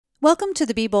Welcome to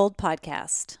the Be Bold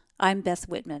podcast. I'm Beth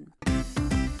Whitman.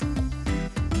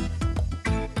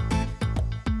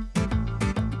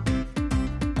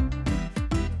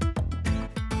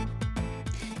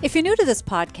 If you're new to this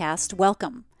podcast,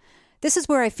 welcome. This is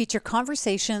where I feature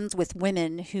conversations with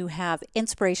women who have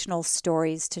inspirational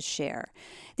stories to share.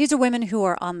 These are women who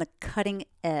are on the cutting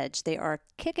edge. They are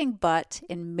kicking butt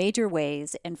in major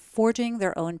ways and forging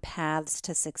their own paths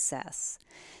to success.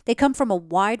 They come from a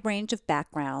wide range of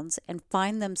backgrounds and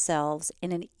find themselves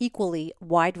in an equally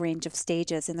wide range of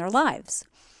stages in their lives.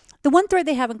 The one thread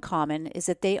they have in common is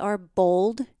that they are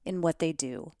bold in what they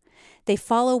do. They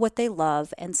follow what they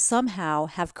love and somehow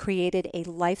have created a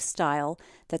lifestyle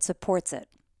that supports it.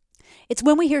 It's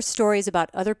when we hear stories about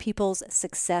other people's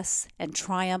success and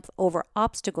triumph over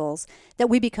obstacles that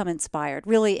we become inspired.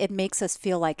 Really, it makes us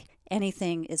feel like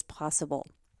anything is possible.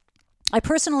 I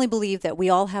personally believe that we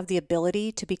all have the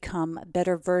ability to become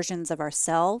better versions of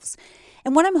ourselves.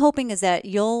 And what I'm hoping is that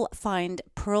you'll find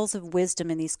pearls of wisdom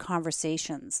in these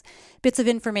conversations, bits of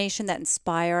information that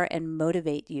inspire and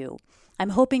motivate you.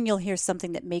 I'm hoping you'll hear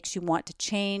something that makes you want to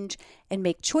change and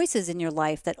make choices in your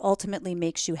life that ultimately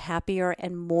makes you happier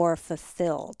and more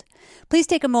fulfilled. Please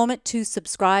take a moment to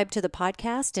subscribe to the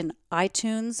podcast in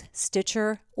iTunes,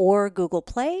 Stitcher, or Google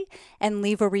Play and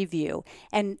leave a review.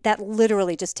 And that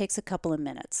literally just takes a couple of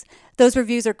minutes. Those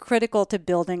reviews are critical to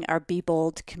building our Be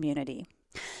Bold community.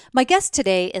 My guest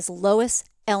today is Lois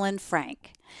Ellen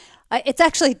Frank. It's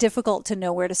actually difficult to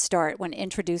know where to start when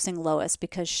introducing Lois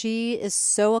because she is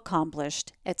so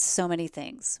accomplished at so many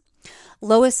things.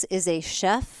 Lois is a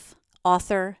chef,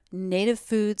 author, native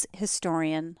foods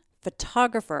historian,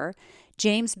 photographer,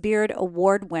 James Beard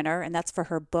Award winner, and that's for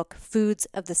her book, Foods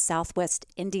of the Southwest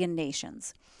Indian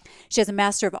Nations. She has a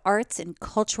Master of Arts in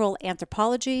Cultural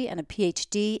Anthropology and a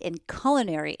PhD in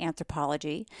Culinary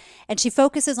Anthropology, and she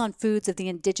focuses on foods of the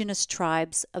indigenous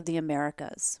tribes of the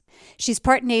Americas. She's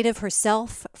part native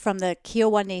herself from the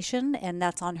Kiowa Nation, and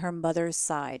that's on her mother's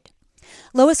side.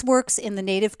 Lois works in the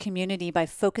Native community by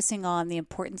focusing on the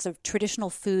importance of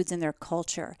traditional foods in their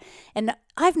culture. And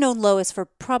I've known Lois for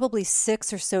probably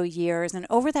 6 or so years, and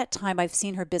over that time I've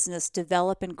seen her business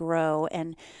develop and grow,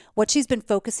 and what she's been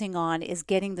focusing on is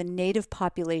getting the Native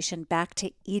population back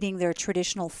to eating their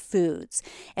traditional foods,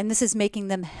 and this is making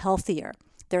them healthier.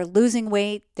 They're losing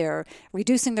weight, they're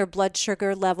reducing their blood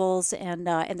sugar levels, and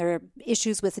their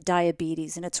issues with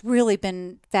diabetes. And it's really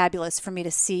been fabulous for me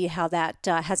to see how that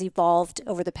has evolved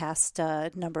over the past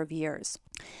number of years.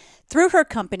 Through her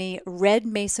company,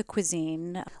 Mesa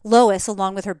Cuisine, Lois,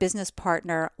 along with her business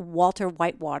partner, Walter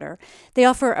Whitewater, they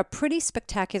offer a pretty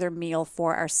spectacular meal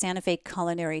for our Santa Fe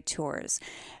culinary tours.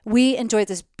 We enjoy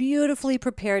this beautifully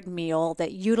prepared meal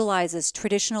that utilizes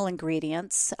traditional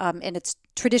ingredients, and it's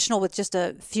traditional with just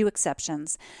a few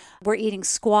exceptions. We're eating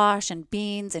squash and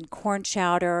beans and corn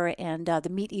chowder, and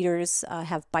the meat eaters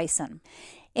have bison.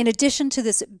 In addition to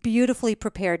this beautifully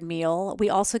prepared meal, we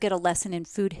also get a lesson in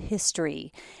food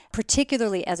history,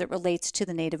 particularly as it relates to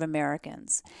the Native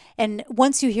Americans. And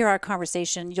once you hear our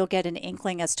conversation, you'll get an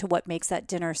inkling as to what makes that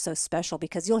dinner so special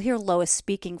because you'll hear Lois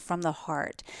speaking from the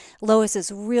heart. Lois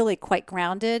is really quite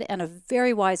grounded and a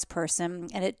very wise person,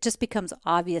 and it just becomes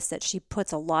obvious that she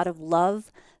puts a lot of love,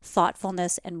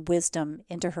 thoughtfulness, and wisdom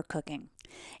into her cooking.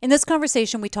 In this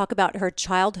conversation, we talk about her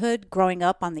childhood growing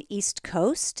up on the East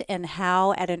Coast and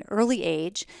how at an early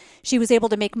age she was able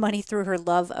to make money through her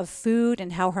love of food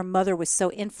and how her mother was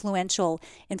so influential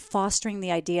in fostering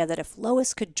the idea that if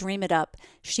Lois could dream it up,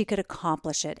 she could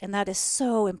accomplish it. And that is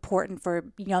so important for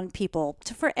young people,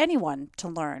 for anyone to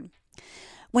learn.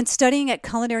 When studying at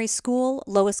culinary school,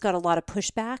 Lois got a lot of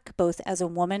pushback, both as a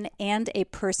woman and a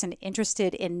person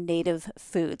interested in native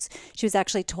foods. She was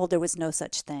actually told there was no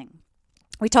such thing.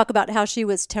 We talk about how she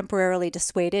was temporarily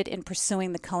dissuaded in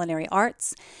pursuing the culinary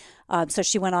arts. So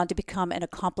she went on to become an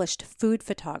accomplished food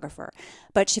photographer.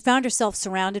 But she found herself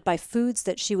surrounded by foods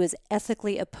that she was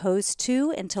ethically opposed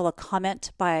to until a comment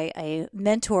by a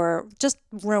mentor just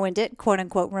ruined it, quote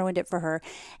unquote, ruined it for her.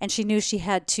 And she knew she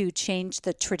had to change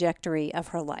the trajectory of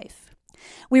her life.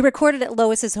 We recorded at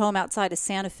Lois's home outside of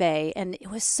Santa Fe, and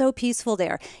it was so peaceful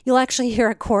there. You'll actually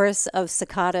hear a chorus of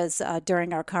cicadas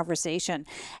during our conversation.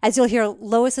 As you'll hear,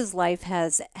 Lois's life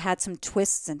has had some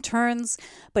twists and turns,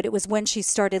 but it was when she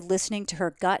started listening to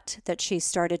her gut that she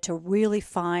started to really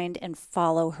find and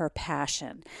follow her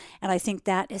passion. And I think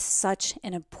that is such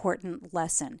an important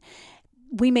lesson.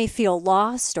 We may feel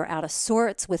lost or out of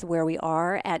sorts with where we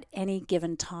are at any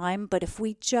given time, but if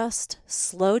we just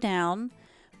slow down,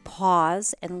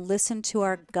 pause, and listen to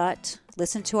our gut,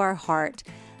 listen to our heart,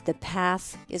 the the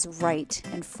path is right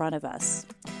in front of us.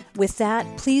 With that,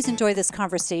 please enjoy this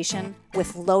conversation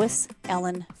with Lois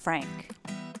Ellen Frank.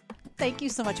 Thank you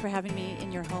so much for having me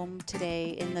in your home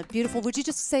today in the beautiful, would you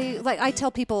just say, like I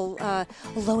tell people,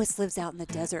 Lois lives out in the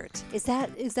desert. Is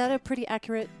that a pretty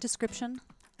accurate description?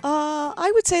 I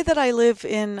would say that I live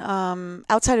in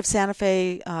outside of Santa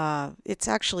Fe. It's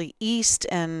actually east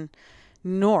and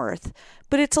north,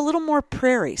 but it's a little more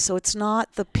prairie, so it's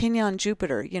not the Pinon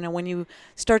Jupiter. You know, when you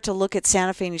start to look at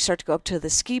Santa Fe and you start to go up to the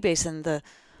ski basin, the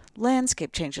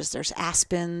landscape changes. There's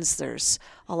aspens, there's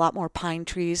a lot more pine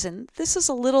trees, and this is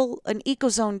an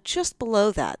ecozone just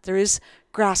below that. There is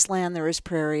grassland, there is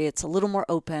prairie, it's a little more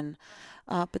open,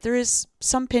 but there is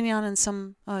some pinon and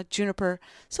some juniper,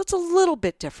 so it's a little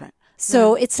bit different.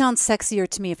 So it sounds sexier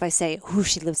to me if I say, "Ooh,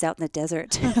 she lives out in the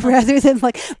desert," rather than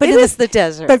like. But it is the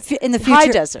desert. But in the future, high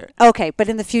desert. Okay, but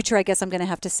in the future, I guess I'm going to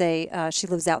have to say she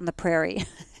lives out in the prairie.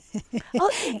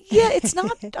 Yeah, it's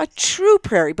not a true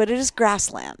prairie, but it is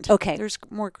grassland. Okay, there's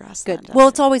more grassland. Good. Well,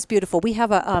 it's always beautiful. We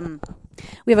have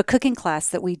a cooking class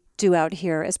that we do out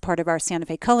here as part of our Santa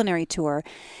Fe culinary tour,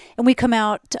 and we come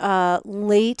out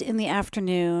late in the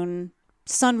afternoon.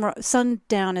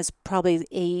 Sundown is probably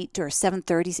 8 or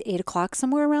 7:30, 8 o'clock,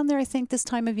 somewhere around there, I think, this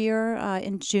time of year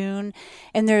in June.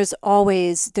 And there's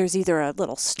either a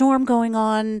little storm going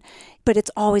on, but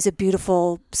it's always a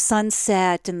beautiful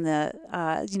sunset. And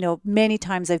many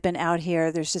times I've been out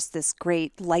here, there's just this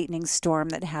great lightning storm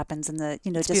that happens in the,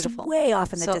 it's just beautiful. Way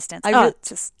off in the distance.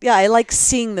 I like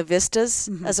seeing the vistas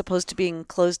as opposed to being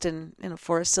closed in a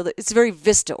forest. So that it's very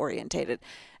vista orientated.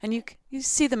 And you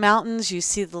see the mountains, you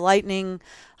see the lightning.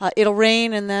 It'll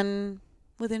rain, and then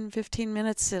within 15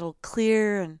 minutes it'll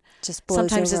clear, and just blows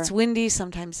sometimes over. It's windy,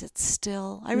 sometimes it's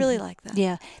still. I really like that.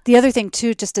 Yeah. The other thing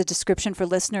too, just a description for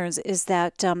listeners, is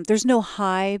that there's no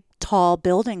high, tall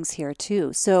buildings here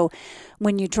too. So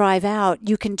when you drive out,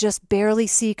 you can just barely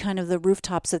see kind of the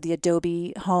rooftops of the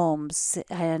adobe homes,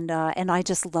 and I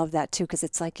just love that too, because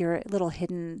it's like your little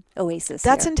hidden oasis.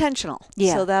 That's here. intentional.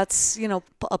 Yeah. So that's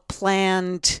a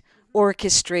planned,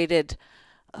 orchestrated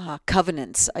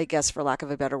covenants, I guess, for lack of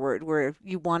a better word, where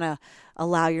you want to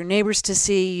allow your neighbors to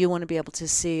see, you want to be able to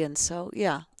see. And so,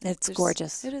 yeah. It's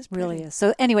gorgeous. It is pretty. Really pretty. is.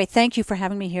 So anyway, thank you for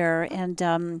having me here and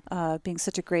being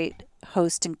such a great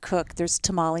host and cook. There's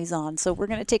tamales on, so we're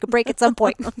going to take a break at some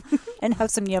point and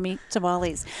have some yummy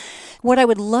tamales. What I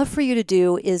would love for you to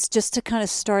do is just to kind of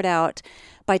start out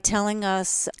by telling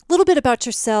us a little bit about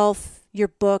yourself, your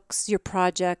books, your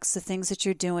projects, the things that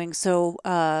you're doing, so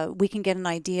we can get an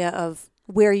idea of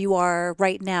where you are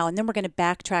right now, and then we're going to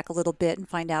backtrack a little bit and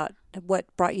find out what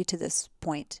brought you to this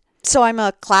point. So I'm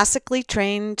a classically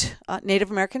trained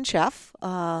Native American chef.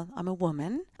 I'm a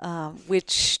woman,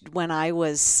 which when I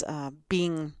was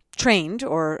being trained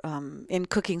or in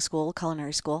cooking school,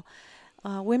 culinary school,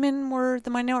 women were the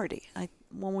minority.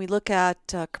 When we look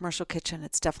at commercial kitchen,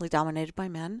 it's definitely dominated by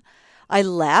men. I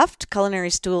left culinary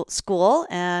school,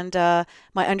 and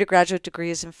my undergraduate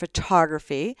degree is in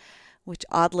photography, which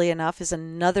oddly enough is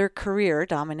another career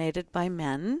dominated by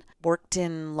men. Worked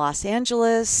in Los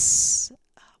Angeles,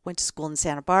 went to school in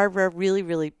Santa Barbara, really,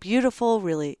 really beautiful,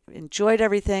 really enjoyed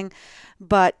everything.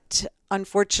 But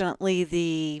unfortunately,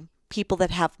 the people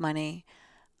that have money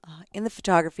in the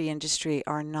photography industry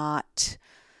are not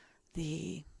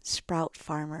the sprout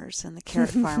farmers and the carrot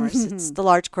farmers. It's the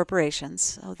large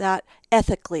corporations. So that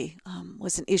ethically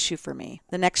was an issue for me.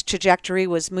 The next trajectory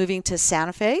was moving to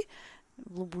Santa Fe,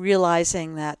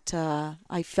 realizing that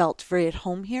I felt very at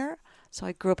home here. So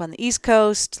I grew up on the East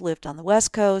Coast, lived on the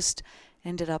West Coast,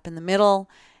 ended up in the middle,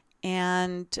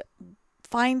 and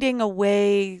finding a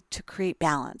way to create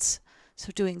balance.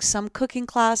 So doing some cooking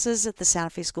classes at the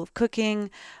Santa Fe School of Cooking,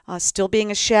 still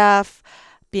being a chef,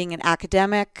 being an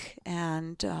academic,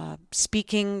 and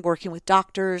speaking, working with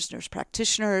doctors, nurse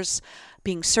practitioners,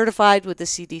 being certified with the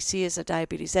CDC as a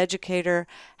diabetes educator,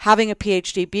 having a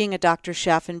PhD, being a doctor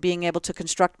chef, and being able to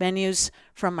construct menus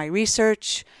from my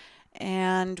research,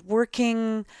 and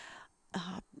working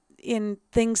in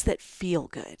things that feel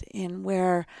good, in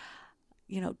where,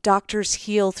 doctors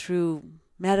heal through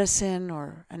medicine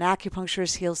or an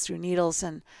acupuncturist heals through needles,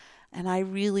 and I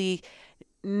really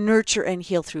nurture and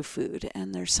heal through food.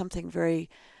 And there's something very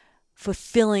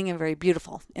fulfilling and very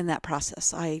beautiful in that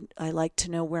process. I like to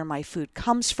know where my food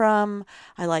comes from.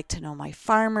 I like to know my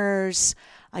farmers.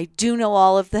 I do know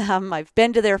all of them. I've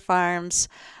been to their farms.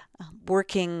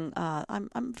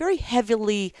 I'm very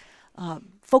heavily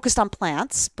focused on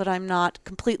plants, but I'm not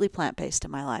completely plant-based in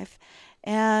my life.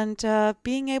 And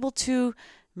being able to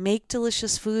make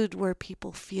delicious food where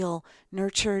people feel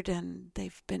nurtured and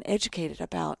they've been educated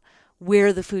about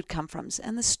where the food come from,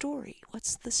 and the story.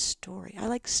 What's the story? I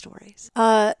like stories.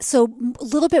 So a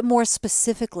little bit more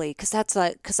specifically,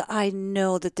 because I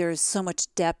know that there's so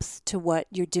much depth to what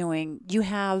you're doing. You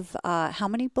have how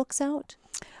many books out?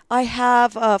 I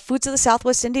have Foods of the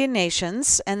Southwest Indian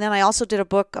Nations, and then I also did a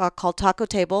book called Taco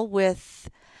Table with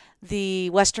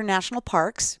the Western National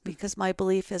Parks, because my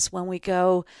belief is when we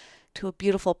go to a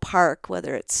beautiful park,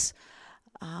 whether it's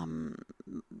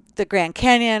the Grand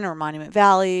Canyon or Monument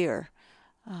Valley or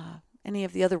any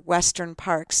of the other Western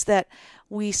parks, that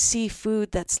we see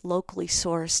food that's locally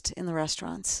sourced in the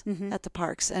restaurants at the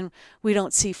parks. And we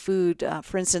don't see food,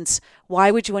 for instance, why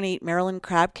would you want to eat Maryland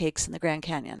crab cakes in the Grand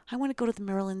Canyon? I want to go to the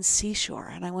Maryland seashore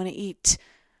and I want to eat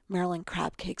Maryland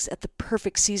crab cakes at the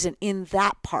perfect season in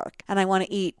that park. And I want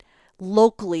to eat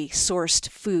locally sourced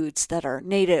foods that are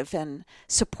native and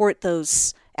support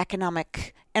those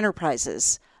economic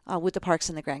enterprises with the parks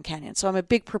in the Grand Canyon. So I'm a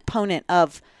big proponent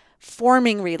of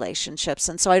forming relationships,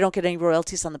 and so I don't get any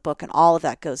royalties on the book, and all of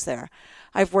that goes there.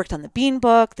 I've worked on the Bean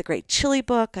book, the Great Chili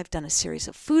book. I've done a series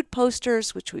of food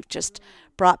posters, which we've just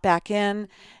brought back in,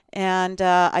 and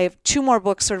I have 2 more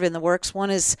books sort of in the works.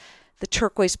 One is The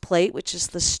Turquoise Plate, which is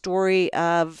the story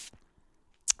of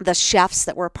the chefs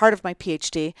that were a part of my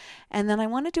PhD. And then I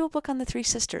want to do a book on the 3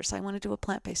 sisters. I want to do a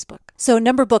plant-based book. So a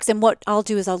number of books. And what I'll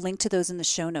do is I'll link to those in the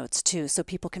show notes too, so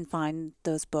people can find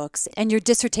those books. And your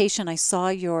dissertation, I saw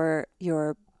your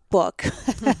book.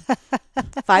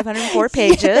 504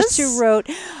 pages. Yes, you wrote.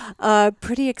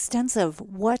 Pretty extensive.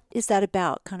 What is that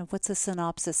about? Kind of what's the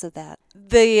synopsis of that?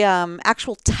 The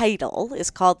actual title is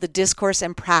called The Discourse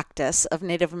and Practice of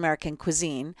Native American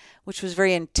Cuisine, which was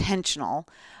very intentional,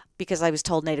 because I was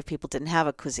told Native people didn't have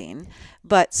a cuisine.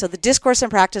 But so the discourse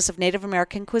and practice of Native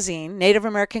American cuisine, Native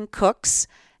American cooks,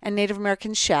 and Native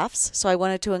American chefs. So I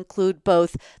wanted to include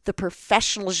both the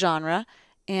professional genre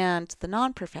and the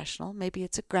non-professional, maybe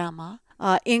it's a grandma,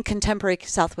 in contemporary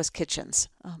Southwest kitchens.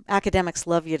 Academics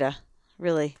love you to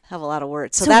really have a lot of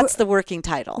words. So that's the working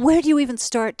title. Where do you even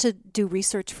start to do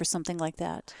research for something like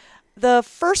that? The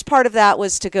first part of that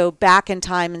was to go back in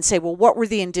time and say, well, what were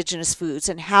the indigenous foods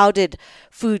and how did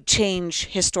food change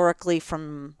historically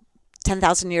from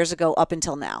 10,000 years ago up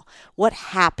until now? What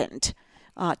happened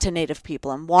to Native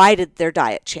people and why did their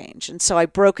diet change? And so I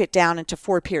broke it down into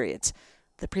 4 periods: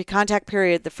 the pre-contact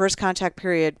period, the first contact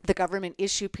period, the government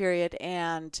issue period,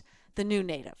 and the new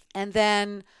Native. And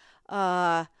then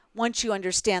once you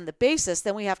understand the basis,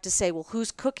 then we have to say, well,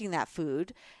 who's cooking that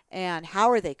food? And how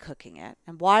are they cooking it?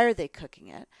 And why are they cooking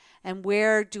it? And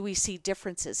where do we see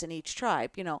differences in each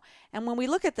tribe? You know, and when we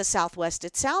look at the Southwest,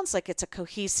 it sounds like it's a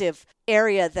cohesive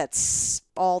area that's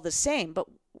all the same. But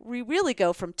we really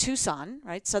go from Tucson,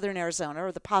 right, southern Arizona,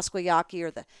 or the Pascua Yaqui,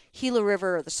 or the Gila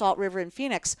River, or the Salt River in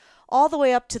Phoenix, all the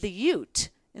way up to the Ute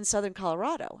in southern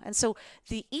Colorado. And so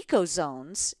the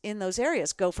ecozones in those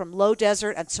areas go from low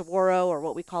desert and saguaro, or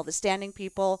what we call the standing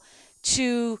people,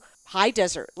 to high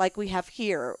desert like we have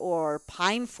here, or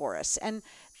pine forests. And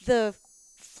the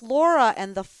flora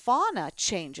and the fauna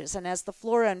changes, and as the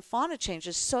flora and fauna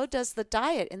changes, so does the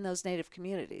diet in those Native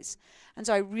communities. And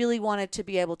so I really wanted to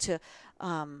be able to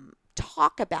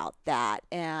talk about that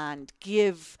and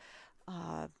give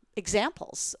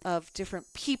examples of different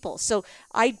people. So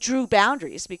I drew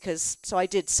boundaries because I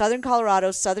did southern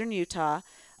Colorado, southern Utah,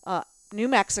 New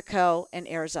Mexico, and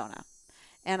Arizona.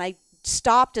 And I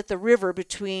stopped at the river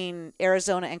between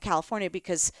Arizona and California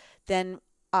because then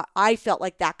I felt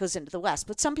like that goes into the West.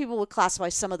 But some people would classify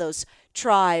some of those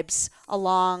tribes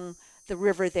along the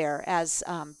river there as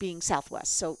being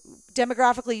Southwest. So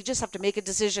demographically, you just have to make a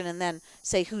decision and then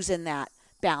say who's in that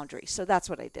boundary. So that's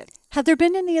what I did. Had there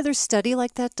been any other study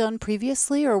like that done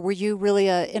previously, or were you really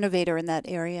an innovator in that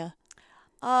area?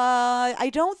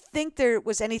 I don't think there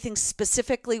was anything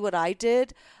specifically what I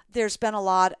did. There's been a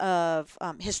lot of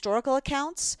historical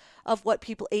accounts of what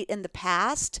people ate in the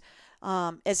past,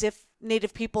 as if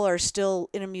Native people are still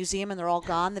in a museum and they're all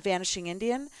gone, the Vanishing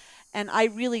Indian. And I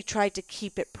really tried to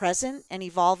keep it present and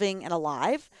evolving and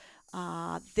alive.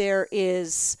 There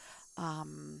is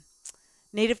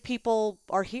Native people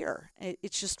are here.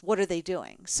 It's just, what are they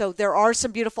doing? So there are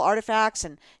some beautiful artifacts,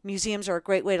 and museums are a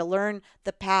great way to learn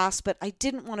the past, but I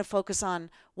didn't want to focus on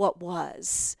what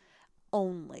was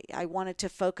only. I wanted to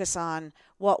focus on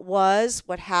what was,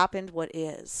 what happened, what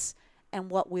is, and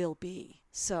what will be.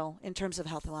 So in terms of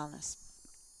health and wellness.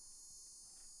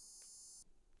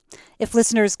 If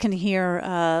listeners can hear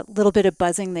a little bit of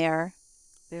buzzing there.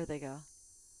 There they go.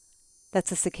 That's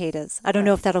the cicadas. I don't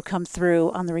know if that'll come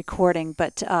through on the recording,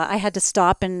 but I had to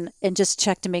stop and just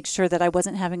check to make sure that I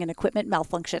wasn't having an equipment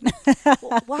malfunction.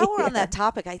 Well, while we're on that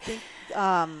topic, I think,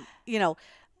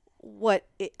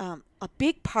 a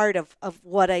big part of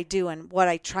what I do and what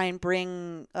I try and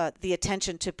bring the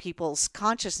attention to people's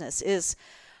consciousness is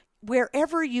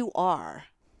wherever you are,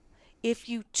 if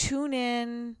you tune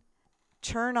in,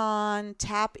 turn on,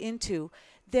 tap into,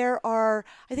 I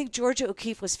think Georgia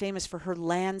O'Keeffe was famous for her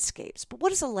landscapes. But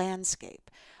what is a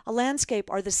landscape? A landscape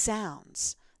are the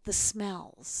sounds, the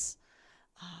smells,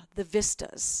 the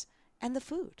vistas, and the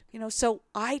food. So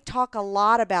I talk a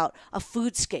lot about a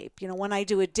foodscape. When I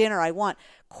do a dinner, I want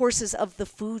courses of the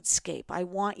foodscape. I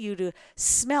want you to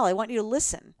smell. I want you to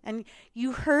listen. And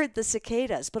you heard the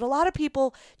cicadas, but a lot of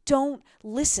people don't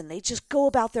listen. They just go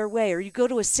about their way. Or you go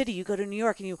to a city, you go to New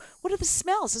York, and what are the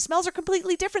smells? The smells are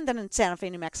completely different than in Santa Fe,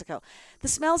 New Mexico. The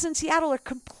smells in Seattle are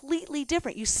completely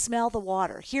different. You smell the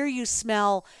water. Here you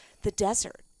smell the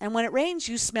desert. And when it rains,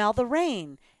 you smell the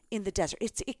rain in the desert.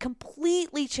 It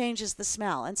completely changes the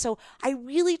smell. And so I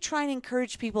really try and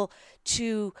encourage people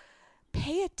to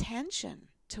pay attention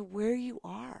to where you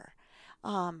are.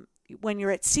 When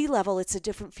you're at sea level, it's a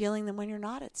different feeling than when you're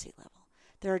not at sea level.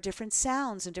 There are different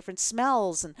sounds and different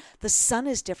smells, and the sun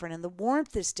is different, and the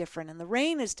warmth is different, and the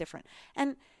rain is different.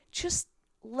 And just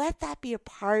let that be a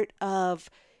part of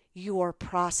your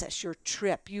process, your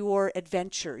trip, your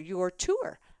adventure, your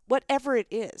tour, whatever it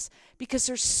is, because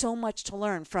there's so much to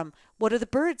learn from what do the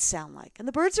birds sound like. And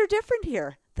the birds are different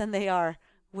here than they are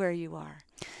where you are.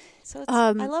 So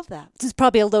I love that. This is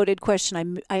probably a loaded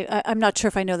question. I'm not sure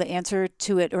if I know the answer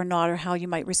to it or not, or how you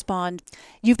might respond.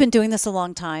 You've been doing this a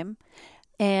long time,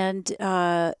 and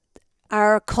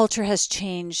our culture has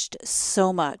changed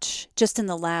so much just in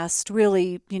the last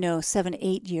really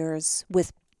 7-8 years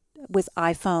with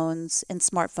iPhones and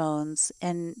smartphones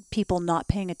and people not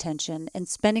paying attention and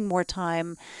spending more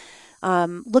time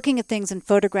looking at things and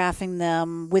photographing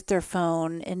them with their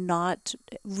phone and not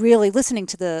really listening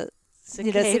to the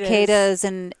cicadas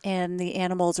and the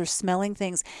animals, or smelling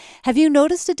things. Have you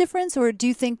noticed a difference, or do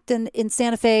you think that in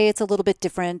Santa Fe it's a little bit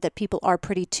different, that people are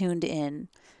pretty tuned in?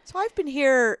 So I've been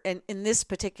here in this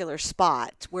particular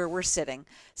spot where we're sitting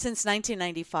since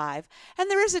 1995,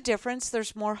 and there is a difference.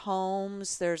 There's more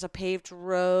homes. There's a paved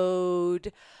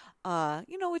road.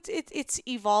 It's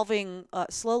evolving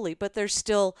slowly, but there's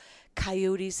still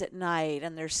coyotes at night,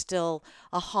 and there's still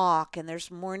a hawk, and there's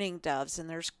mourning doves, and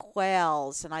there's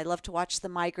quails, and I love to watch the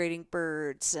migrating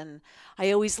birds, and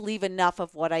I always leave enough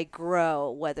of what I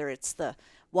grow, whether it's the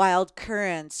wild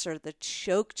currants or the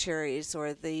choke cherries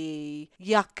or the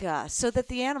yucca, so that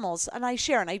the animals, and I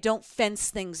share, and I don't fence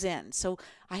things in. So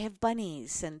I have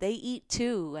bunnies, and they eat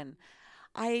too, and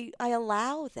I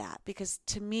allow that, because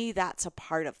to me that's a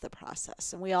part of the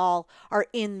process, and we all are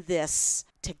in this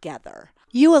together.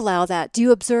 You allow that. Do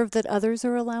you observe that others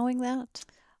are allowing that?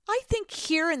 I think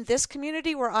here in this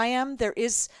community where I am, there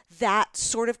is that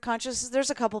sort of consciousness. There's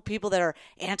a couple people that are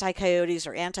anti-coyotes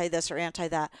or anti-this or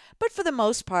anti-that. But for the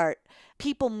most part,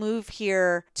 people move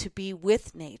here to be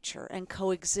with nature and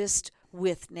coexist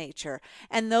with nature.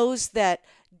 And those that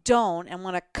don't and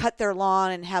want to cut their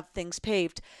lawn and have things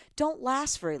paved don't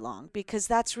last very long, because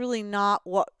that's really not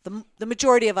what the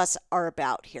majority of us are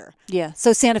about here. Yeah.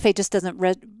 So Santa Fe just doesn't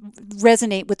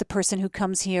resonate with the person who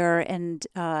comes here and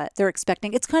they're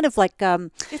expecting. It's kind of like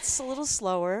it's a little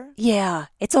slower. Yeah.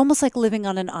 It's almost like living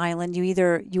on an island.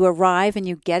 You arrive and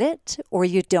you get it, or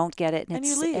you don't get it and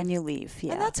you leave.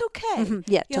 Yeah. And that's okay. Mm-hmm.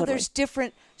 Yeah, totally. There's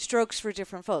different strokes for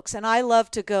different folks. And I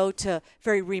love to go to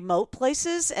very remote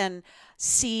places and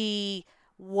see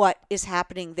what is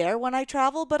happening there when I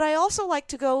travel, but I also like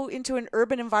to go into an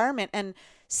urban environment and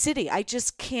city. I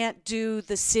just can't do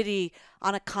the city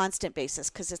on a constant basis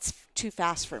because it's too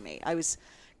fast for me. I was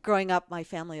growing up, my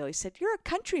family always said, "You're a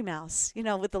country mouse,"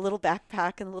 with the little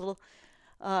backpack and little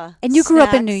and you grew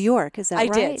up in New York, is that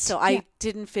right? I did. So I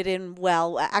didn't fit in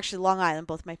well. Actually, Long Island,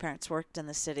 both my parents worked in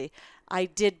the city. I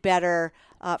did better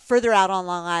further out on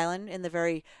Long Island in the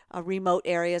very remote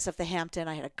areas of the Hampton.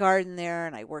 I had a garden there,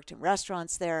 and I worked in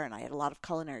restaurants there, and I had a lot of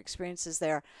culinary experiences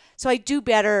there. So I do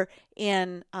better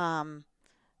in a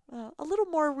little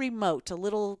more remote, a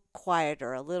little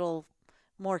quieter, a little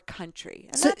more country.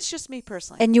 And that's just me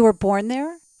personally. And you were born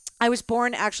there? I was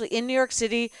born actually in New York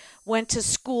City, went to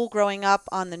school growing up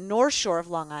on the North Shore of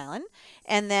Long Island,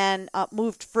 and then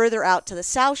moved further out to the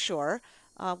South Shore,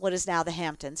 what is now the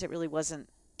Hamptons. It really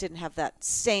didn't have that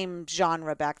same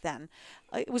genre back then.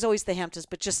 It was always the Hamptons,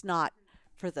 but just not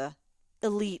for the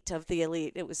elite of the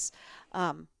elite. It was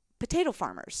potato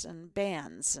farmers and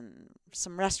bands and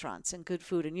some restaurants and good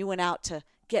food, and you went out to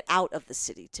get out of the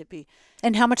city to be.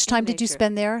 And how much time did you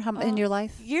spend there in your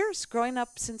life? Years, growing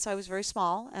up since I was very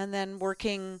small, and then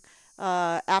working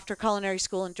after culinary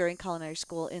school and during culinary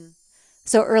school in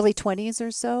So early 20s or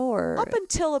so, or Up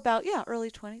until about, early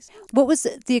 20s. what was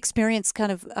the experience kind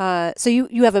of, so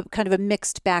you have a kind of a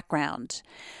mixed background,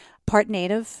 part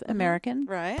Native American,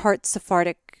 Right. part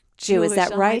Sephardic Jew, is Jewish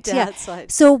that on my right? dad's side.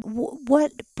 So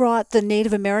what brought the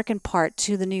Native American part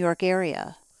to the New York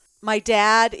area? My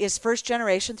dad is first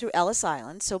generation through Ellis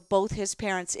Island, so both his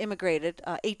parents immigrated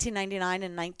 1899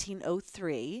 and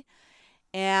 1903,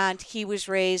 and he was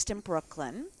raised in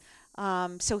Brooklyn.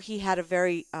 So he had a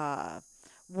very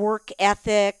work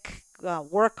ethic,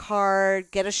 work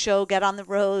hard, get a show, get on the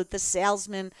road, the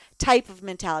salesman type of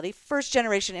mentality, first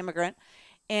generation immigrant.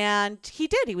 And he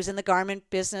did. He was in the garment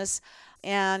business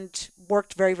and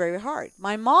worked very, very hard.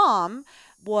 My mom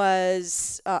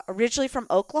was originally from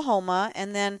Oklahoma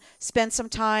and then spent some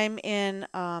time in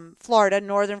Florida,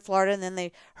 northern Florida, and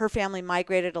then her family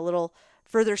migrated a little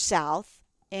further south,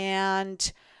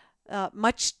 and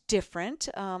much different,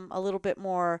 a little bit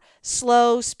more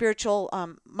slow, spiritual.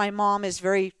 My mom was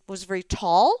very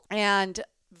tall and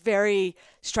very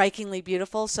strikingly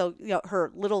beautiful. So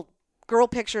her little girl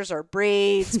pictures are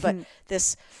braids, but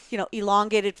this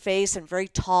elongated face and very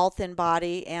tall, thin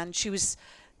body. And she was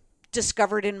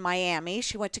discovered in Miami.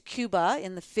 She went to Cuba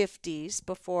in the 50s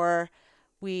before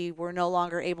we were no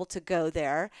longer able to go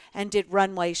there, and did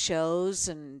runway shows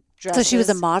and dresses. So she was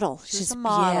a model. She's a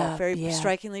model, very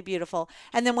strikingly beautiful.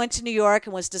 And then went to New York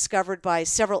and was discovered by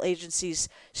several agencies,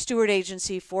 Stewart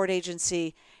Agency, Ford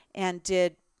Agency, and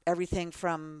did everything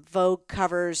from Vogue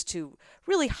covers to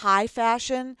really high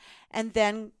fashion, and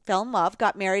then fell in love,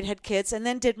 got married, had kids, and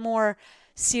then did more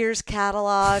Sears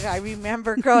catalog. I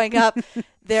remember growing up,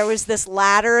 there was this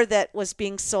ladder that was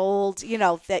being sold,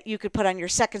 that you could put on your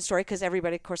second story, because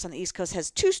everybody, of course, on the East Coast has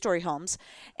two-story homes.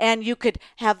 And you could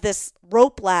have this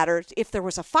rope ladder if there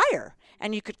was a fire,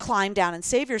 and you could climb down and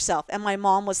save yourself. And my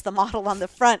mom was the model on the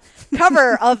front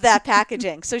cover of that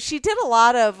packaging. So she did a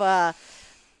lot of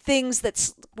things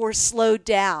that were slowed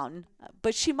down,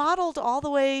 but she modeled all the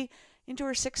way into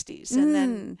her 60s. And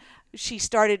then she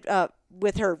started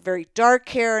with her very dark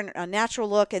hair and a natural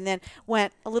look, and then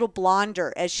went a little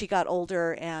blonder as she got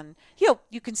older. And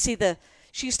you can see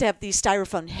she used to have these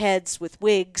styrofoam heads with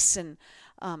wigs, and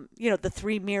the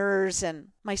three mirrors. And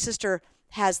my sister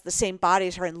has the same body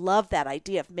as her and loved that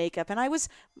idea of makeup, and I was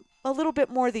a little bit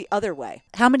more the other way.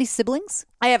 How many siblings?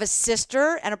 I have a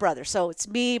sister and a brother, so it's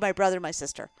me, my brother, my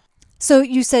sister. So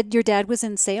you said your dad was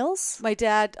in sales? My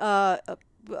dad,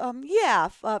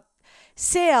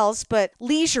 sales, but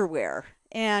leisure wear.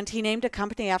 And he named a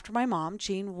company after my mom,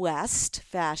 Jean West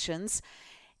Fashions.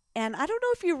 And I don't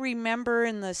know if you remember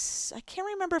I can't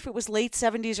remember if it was late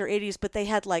 70s or 80s, but they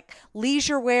had like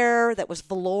leisure wear that was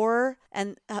velour,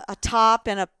 and a top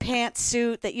and a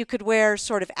pantsuit that you could wear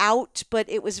sort of out, but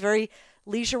it was very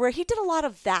leisure wear. He did a lot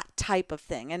of that type of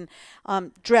thing,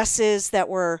 and dresses that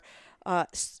were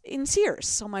in Sears.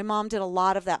 So my mom did a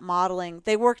lot of that modeling.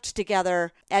 They worked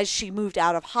together as she moved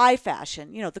out of high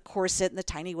fashion, the corset and the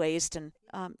tiny waist, and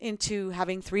into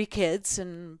having 3 kids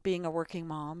and being a working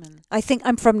mom. And I think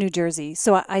I'm from New Jersey,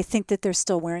 so I think that they're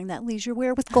still wearing that leisure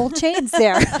wear with gold chains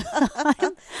there.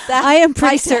 I am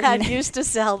pretty certain. My dad used to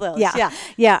sell those.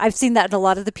 Yeah. I've seen that in a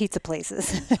lot of the pizza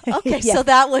places. Okay, so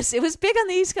it was big on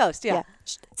the East Coast. Yeah.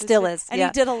 Still is. And he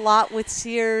did a lot with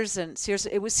Sears,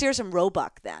 it was Sears and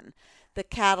Roebuck then. The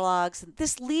catalogs, and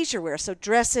this leisure wear, so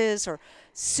dresses or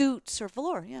suits or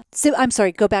velour. Yeah. So I'm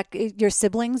sorry. Go back. Your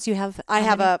siblings. You have. I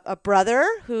have a brother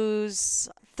who's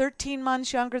 13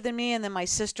 months younger than me, and then my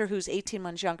sister who's 18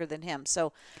 months younger than him.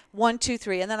 So 1, 2,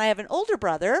 3, and then I have an older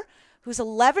brother who's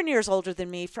 11 years older than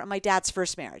me from my dad's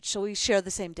first marriage. So we share the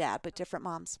same dad, but different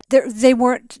moms. They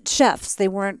weren't chefs. They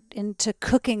weren't into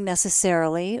cooking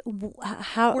necessarily.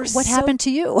 What happened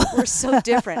to you? We're so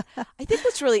different. I think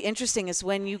what's really interesting is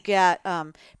when you get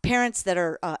parents that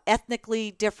are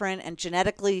ethnically different and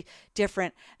genetically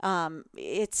different,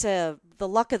 it's the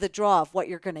luck of the draw of what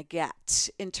you're going to get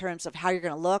in terms of how you're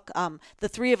going to look. The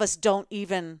 3 of us don't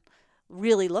even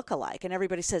really look alike, and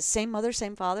everybody says same mother,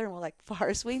 same father, and we're like, far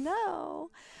as we know.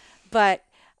 But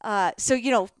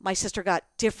so my sister got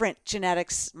different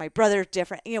genetics, my brother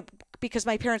different, because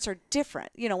my parents are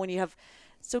different. When you have,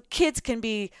 so kids can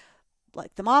be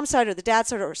like the mom side or the dad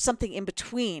side or something in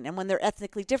between, and when they're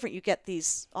ethnically different, you get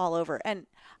these all over. And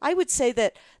I would say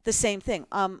that the same thing.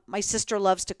 My sister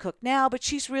loves to cook now, but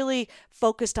she's really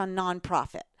focused on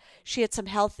nonprofit. She had some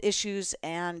health issues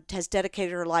and has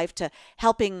dedicated her life to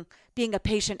being a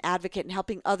patient advocate and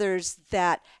helping others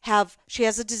she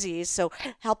has a disease, so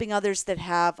helping others that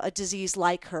have a disease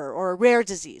like her or a rare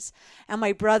disease. And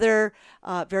my brother,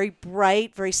 very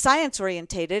bright, very science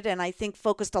orientated, and I think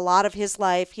focused a lot of his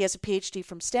life, he has a PhD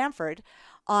from Stanford,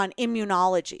 on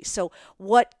immunology. So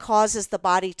what causes the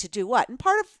body to do what? And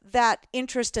part of that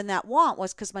interest and that want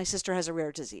was because my sister has a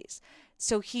rare disease.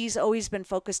 So he's always been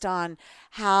focused on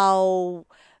how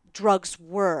drugs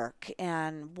work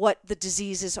and what the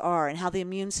diseases are and how the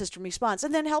immune system responds,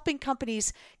 and then helping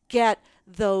companies get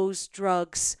those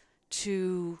drugs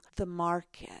to the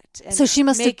market, and So she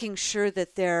must making sure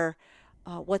that they're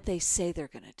what they say they're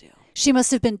going to do. She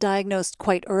must have been diagnosed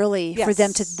quite early for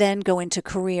them to Yes. then go into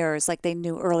careers. Like they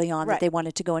knew early on that Right. they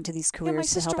wanted to go into these Yeah, careers my to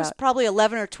sister help was out. probably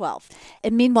 11 or 12,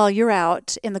 And meanwhile, you're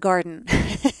out in the garden.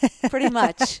 pretty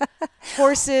much.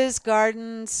 Horses,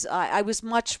 gardens. I was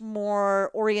much more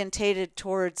orientated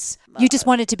towards. You just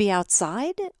wanted to be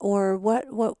outside, or what?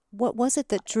 What was it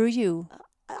that drew you?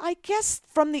 I guess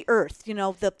from the earth,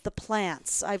 the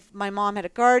plants. My mom had a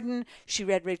garden. She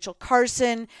read Rachel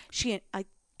Carson.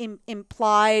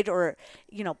 Implied or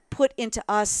put into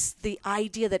us the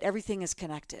idea that everything is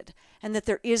connected and that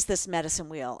there is this medicine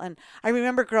wheel. And I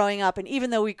remember growing up, and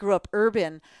even though we grew up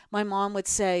urban, my mom would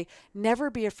say, never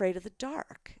be afraid of the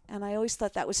dark. And I always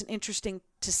thought that was an interesting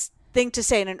thing to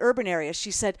say in an urban area.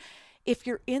 She said, if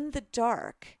you're in the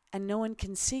dark and no one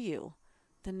can see you,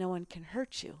 then no one can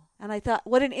hurt you. And I thought,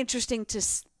 what an interesting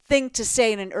thing to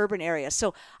say in an urban area.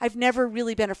 So I've never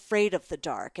really been afraid of the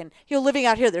dark. And living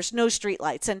out here, there's no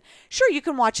streetlights. And sure, you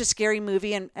can watch a scary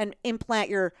movie and implant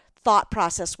your thought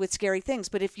process with scary things.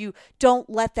 But if you don't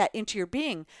let that into your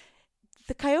being,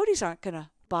 the coyotes aren't going to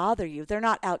bother you. They're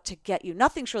not out to get you.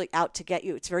 Nothing's really out to get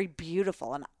you. It's very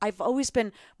beautiful. And I've always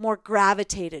been more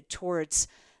gravitated towards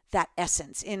that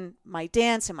essence in my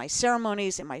dance, in my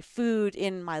ceremonies, in my food,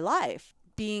 in my life,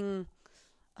 being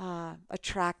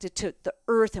attracted to the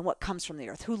earth and what comes from the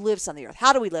earth, who lives on the earth,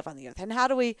 how do we live on the earth, and how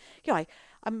do we,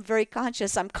 I'm very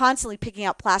conscious. I'm constantly picking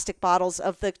out plastic bottles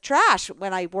of the trash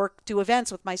when I do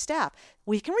events with my staff.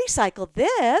 We can recycle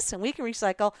this and we can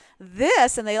recycle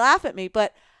this, and they laugh at me,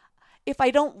 but if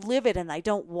I don't live it and I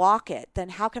don't walk it, then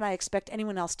how can I expect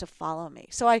anyone else to follow me?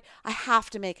 So I have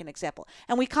to make an example.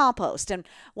 And we compost. And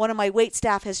one of my wait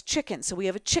staff has chickens, so we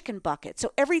have a chicken bucket.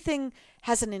 So everything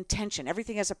has an intention.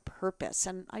 Everything has a purpose.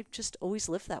 And I just always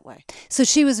lived that way. So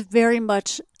she was very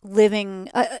much living,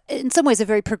 in some ways, a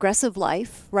very progressive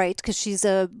life, right? Because she's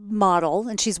a model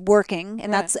and she's working,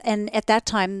 and Right. and at that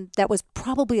time that was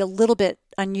probably a little bit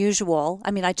unusual. I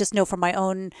mean, I just know from my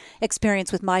own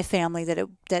experience with my family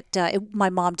that my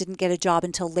mom didn't get a job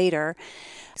until later.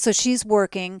 So she's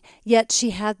working, yet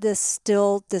she had this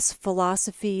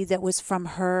philosophy that was from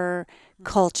her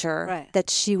culture Right.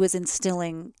 that she was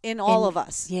instilling In all of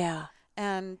us. Yeah.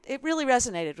 And it really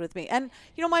resonated with me. And,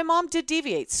 my mom did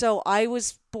deviate. So I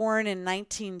was born in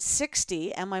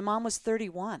 1960 and my mom was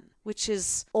 31, which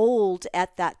is old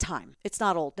at that time. It's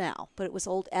not old now, but it was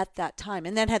old at that time.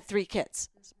 And then had 3 kids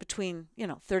between,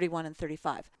 31 and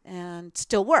 35, and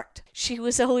still worked. She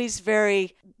was always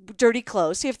very dirty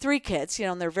clothes. You have 3 kids,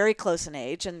 and they're very close in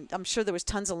age. And I'm sure there was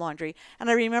tons of laundry. And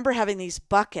I remember having these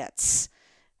buckets,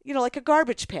 like a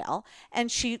garbage pail.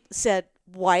 And she said,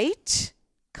 white,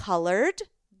 colored,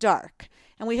 dark.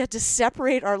 And we had to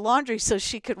separate our laundry so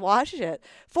she could wash it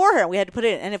for her. We had to put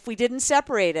it in. And if we didn't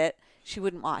separate it, she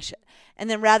wouldn't wash it. And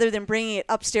then rather than bringing it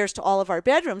upstairs to all of our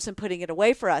bedrooms and putting it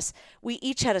away for us, we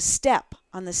each had a step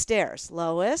on the stairs.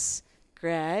 Lois,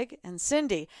 Greg, and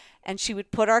Cindy. And she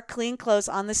would put our clean clothes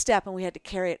on the step and we had to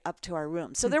carry it up to our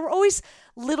room. So there were always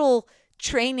little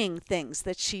training things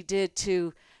that she did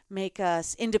to make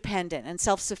us independent and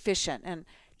self-sufficient. And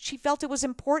she felt it was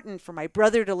important for my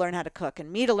brother to learn how to cook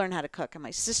and me to learn how to cook and my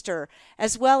sister,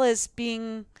 as well as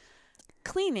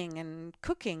cleaning and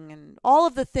cooking and all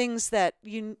of the things that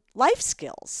life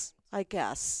skills, I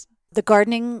guess. The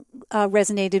gardening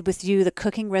resonated with you. The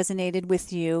cooking resonated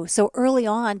with you. So early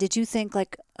on, did you think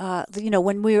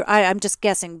when we were, I'm just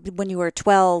guessing, when you were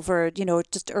 12 or,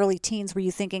 just early teens, were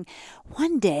you thinking,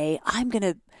 one day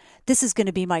this is going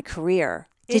to be my career?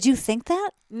 Did you think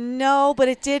that? No, but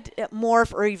it did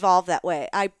morph or evolve that way.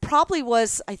 I probably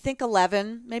was, I think,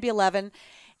 11, maybe 11,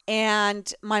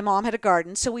 and my mom had a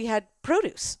garden, so we had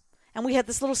produce. And we had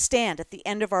this little stand at the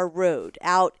end of our road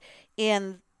out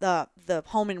in the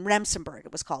home in Remsenburg,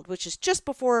 it was called, which is just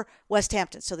before West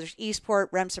Hampton. So there's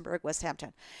Eastport, Remsenburg, West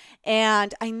Hampton.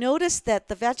 And I noticed that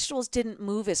the vegetables didn't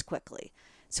move as quickly.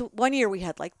 So one year we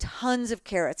had like tons of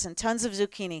carrots and tons of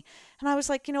zucchini. And I was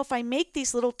like, if I make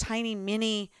these little tiny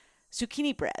mini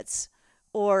zucchini breads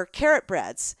or carrot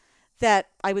breads, that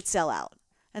I would sell out.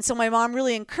 And so my mom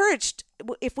really encouraged,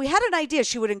 if we had an idea,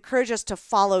 she would encourage us to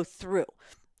follow through.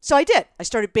 So I did. I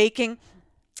started baking.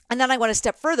 And then I went a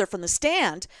step further from the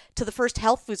stand to the first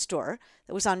health food store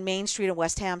that was on Main Street in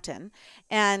West Hampton.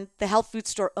 And the health food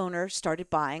store owner started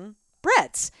buying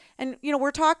breads. And,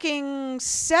 we're talking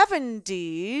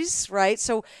 70s, right?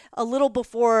 So a little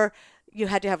before you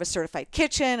had to have a certified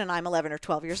kitchen, and I'm 11 or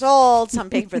 12 years old, so I'm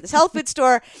paying for this health food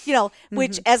store,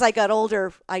 which as I got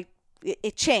older,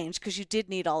 it changed because you did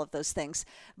need all of those things.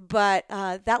 But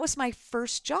that was my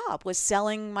first job, was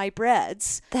selling my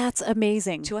breads. That's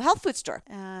amazing. To a health food store.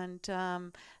 And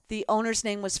the owner's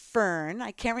name was Fern.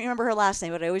 I can't remember her last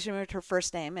name, but I always remembered her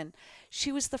first name. And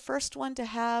she was the first one to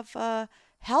have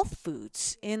health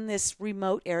foods in this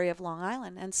remote area of Long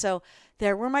Island. And so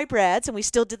there were my breads, and we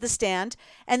still did the stand.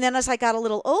 And then as I got a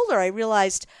little older, I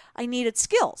realized I needed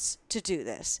skills to do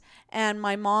this. And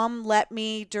my mom let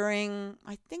me during,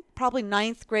 I think, probably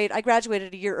 9th grade. I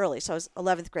graduated a year early, so I was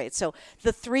 11th grade. So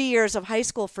the 3 years of high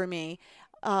school for me,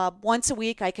 once a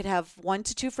week I could have 1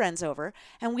 to 2 friends over,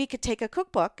 and we could take a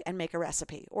cookbook and make a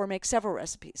recipe or make several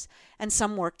recipes. And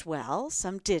some worked well,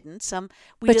 some didn't.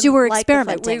 But you were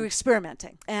experimenting. We were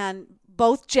experimenting. And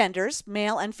both genders,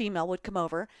 male and female, would come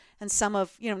over. And some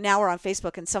of, now we're on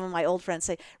Facebook, and some of my old friends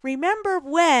say, remember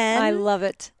when? I love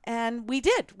it. And we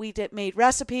did. Made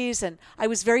recipes, and I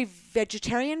was very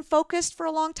vegetarian focused for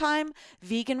a long time,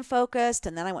 vegan focused,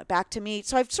 and then I went back to meat.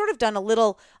 So I've sort of done a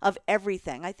little of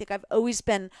everything. I think I've always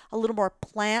been a little more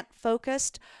plant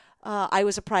focused. I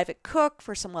was a private cook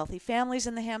for some wealthy families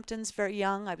in the Hamptons, very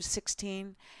young. I was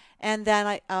 16. And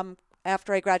then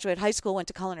after I graduated high school, went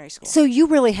to culinary school. So you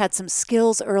really had some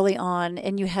skills early on,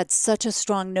 and you had such a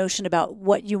strong notion about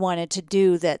what you wanted to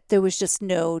do that there was just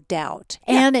no doubt.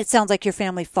 Yeah. And it sounds like your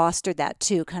family fostered that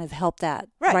too, kind of helped that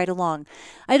right along.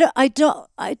 I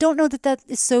don't know that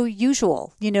is so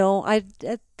usual.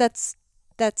 That's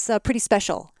pretty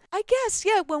special. I guess,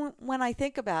 yeah, when I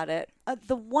think about it,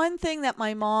 the one thing that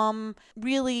my mom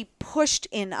really pushed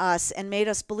in us and made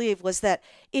us believe was that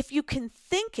if you can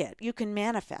think it, you can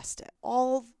manifest it.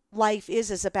 All life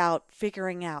is about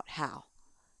figuring out how.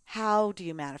 How do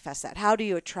you manifest that? How do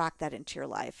you attract that into your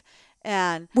life?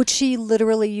 And would she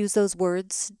literally use those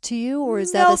words to you, or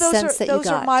is that a sense that you got?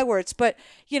 Those are my words. But,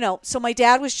 so my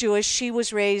dad was Jewish. She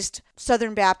was raised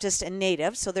Southern Baptist and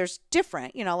Native. So there's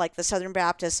different, like the Southern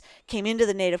Baptists came into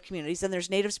the Native communities, and there's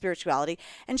Native spirituality.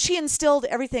 And she instilled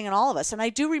everything in all of us. And I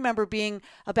do remember being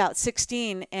about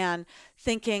 16 and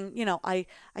thinking, I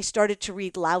started to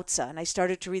read Lao Tzu, and I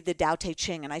started to read the Tao Te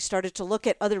Ching, and I started to look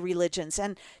at other religions.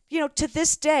 And, to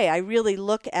this day, I really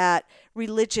look at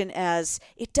religion as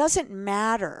it doesn't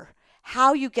matter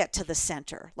how you get to the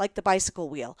center, like the bicycle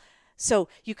wheel. So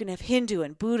you can have Hindu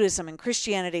and Buddhism and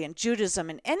Christianity and Judaism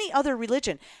and any other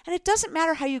religion. And it doesn't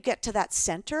matter how you get to that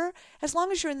center as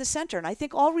long as you're in the center. And I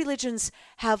think all religions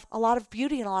have a lot of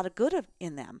beauty and a lot of good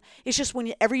in them. It's just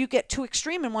whenever you get too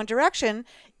extreme in one direction,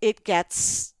 it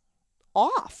gets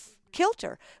off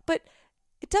kilter. But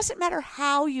it doesn't matter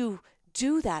how you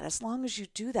do that, as long as you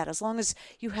do that, as long as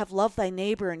you have love thy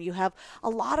neighbor, and you have a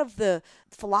lot of the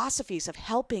philosophies of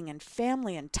helping and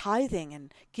family and tithing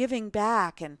and giving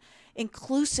back and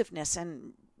inclusiveness,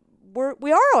 and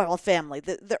we are all family.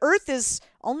 The earth is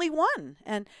only one,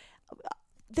 and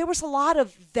there was a lot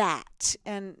of that,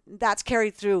 and that's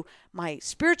carried through my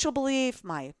spiritual belief,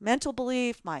 my mental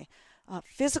belief, my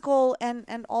physical,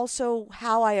 and also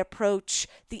how I approach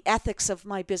the ethics of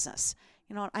my business.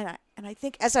 And I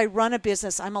think as I run a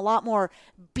business, I'm a lot more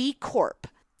B Corp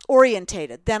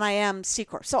orientated than I am C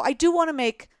Corp. So I do want to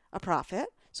make a profit.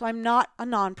 So I'm not a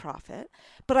nonprofit,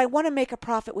 but I want to make a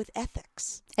profit with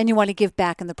ethics. And you want to give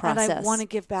back in the process. And I want to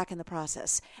give back in the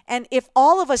process. And if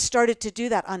all of us started to do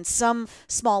that on some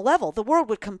small level, the world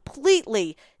would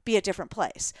completely be a different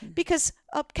place. Because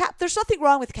there's nothing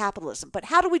wrong with capitalism, but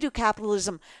how do we do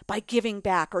capitalism? By giving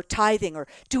back or tithing or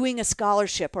doing a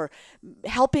scholarship or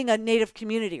helping a Native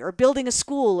community or building a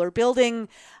school or building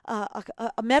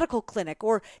a medical clinic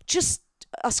or just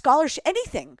a scholarship,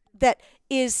 anything that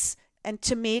is... And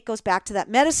to me, it goes back to that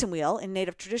medicine wheel in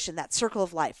Native tradition, that circle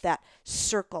of life, that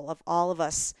circle of all of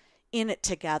us in it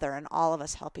together and all of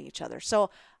us helping each other.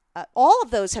 So all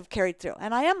of those have carried through.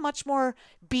 And I am much more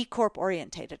B Corp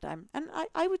orientated.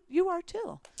 You are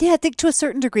too. Yeah, I think to a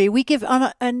certain degree. We give,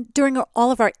 and during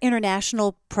all of our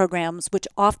international programs, which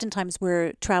oftentimes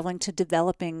we're traveling to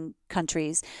developing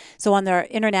countries. So on their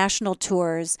international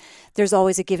tours, there's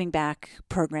always a giving back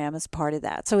program as part of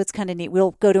that. So it's kind of neat.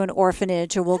 We'll go to an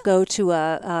orphanage, or we'll go to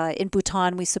in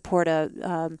Bhutan, we support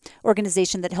a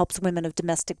organization that helps women of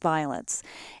domestic violence.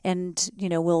 And,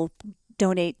 we'll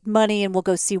donate money and we'll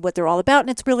go see what they're all about. And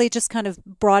it's really just kind of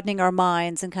broadening our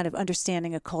minds and kind of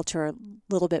understanding a culture a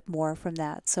little bit more from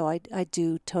that. So I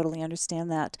do totally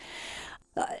understand that.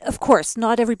 Of course,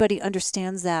 not everybody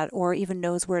understands that or even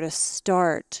knows where to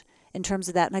start in terms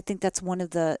of that. And I think that's one of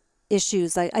the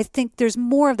issues. I think there's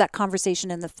more of that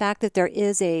conversation, and the fact that there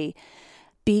is a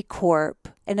B Corp,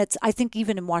 and I think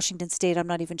even in Washington State, I'm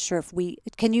not even sure if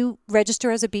can you register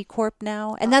as a B Corp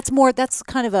now? And that's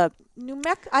kind of a New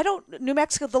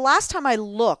Mexico, the last time I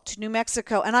looked, New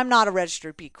Mexico, and I'm not a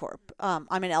registered B Corp, I'm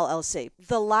an LLC.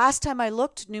 The last time I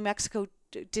looked, New Mexico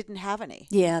didn't have any.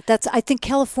 Yeah, I think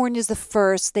California's the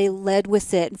first. They led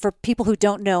with it. And for people who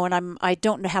don't know, and I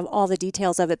don't have all the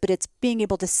details of it, but it's being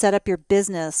able to set up your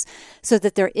business so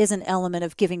that there is an element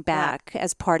of giving back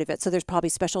as part of it. So there's probably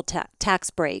special tax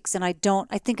breaks. And I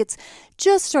think it's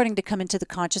just starting to come into the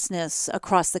consciousness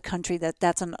across the country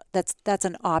that's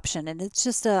an option. And it's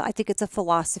just I think it's a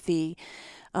philosophy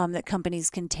that companies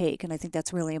can take, and I think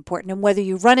that's really important. And whether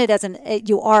you run it as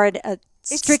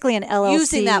strictly an LLC,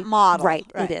 using that model, right?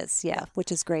 It is, yeah,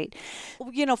 which is great.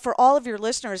 For all of your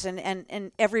listeners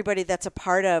and everybody that's a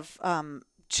part of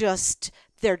just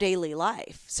their daily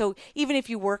life. So even if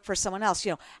you work for someone else,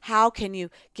 how can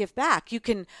you give back? You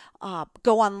can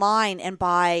go online and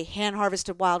buy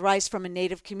hand-harvested wild rice from a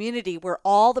native community where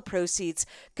all the proceeds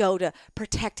go to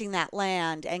protecting that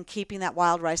land and keeping that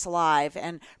wild rice alive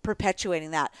and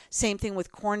perpetuating that. Same thing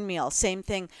with cornmeal. Same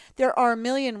thing. There are a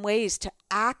million ways to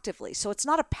actively. So it's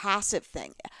not a passive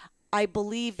thing. I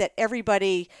believe that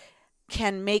everybody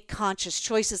can make conscious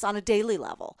choices on a daily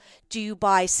level. Do you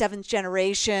buy seventh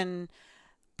generation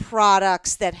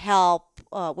products that help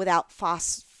without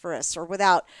phosphorus or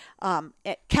without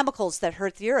chemicals that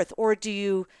hurt the earth? Or do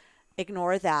you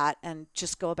ignore that and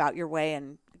just go about your way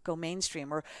and go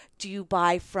mainstream? Or do you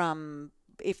buy from,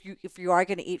 if you are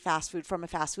going to eat fast food, from a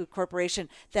fast food corporation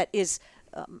that is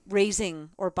raising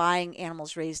or buying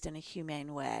animals raised in a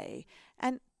humane way?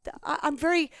 And I'm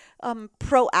very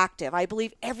proactive. I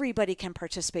believe everybody can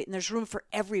participate, and there's room for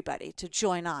everybody to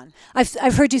join on.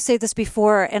 I've heard you say this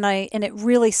before, and it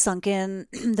really sunk in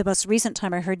the most recent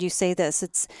time I heard you say this.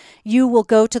 It's you will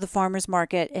go to the farmer's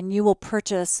market and you will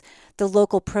purchase the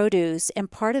local produce,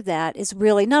 and part of that is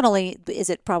really not only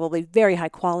is it probably very high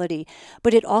quality,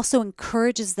 but it also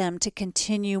encourages them to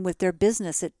continue with their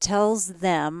business. It tells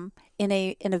them in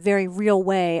a very real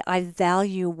way, I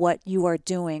value what you are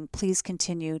doing. Please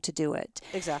continue to do it.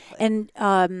 Exactly. And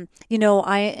I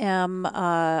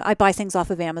buy things off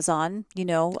of Amazon. I do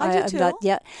too. I'm not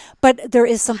yet, but there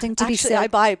is something to be said. I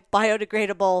buy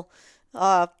biodegradable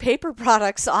paper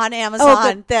products on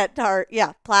Amazon that are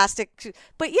plastic,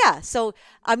 but so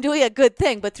I'm doing a good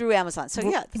thing, but through Amazon. So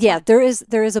fine. there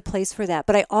is a place for that.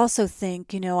 But I also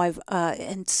think I've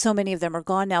and so many of them are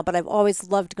gone now, but I've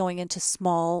always loved going into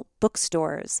small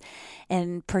bookstores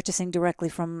and purchasing directly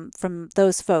from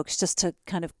those folks, just to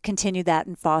kind of continue that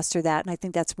and foster that. And I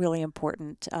think that's really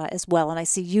important as well. And I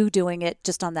see you doing it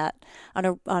just on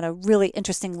a really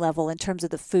interesting level in terms of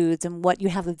the foods and what you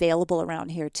have available around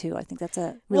here too. I think that's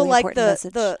a really important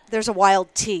message. There's a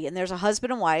wild tea, and there's a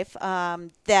husband and wife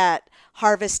that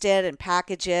harvest it and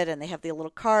package it, and they have the little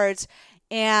cards,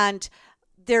 and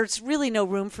there's really no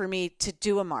room for me to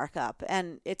do a markup,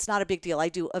 and it's not a big deal. I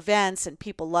do events, and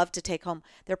people love to take home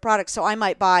their products, so I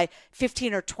might buy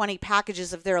 15 or 20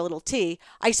 packages of their little tea.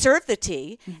 I serve the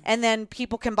tea, and then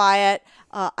people can buy it.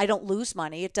 I don't lose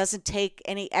money. It doesn't take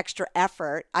any extra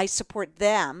effort. I support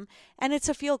them, and it's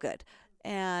a feel-good.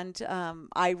 And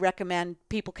I recommend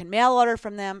people can mail order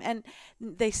from them, and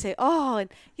they say, and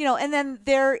then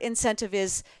their incentive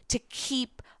is to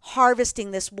keep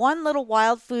harvesting this one little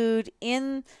wild food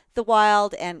in the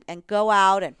wild and go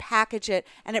out and package it,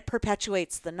 and it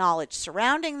perpetuates the knowledge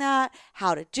surrounding that,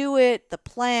 how to do it, the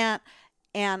plant,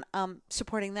 and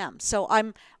supporting them. So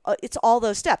it's all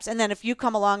those steps. And then if you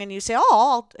come along and you say,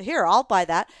 I'll buy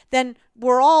that, then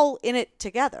we're all in it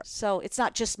together. So it's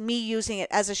not just me using it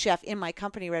as a chef in my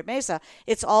company, Red Mesa.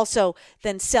 It's also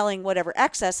then selling whatever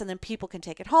excess, and then people can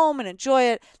take it home and enjoy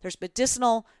it. There's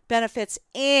medicinal benefits,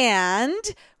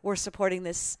 and we're supporting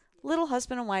this little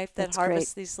husband and wife that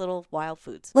harvest these little wild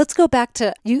foods. Let's go back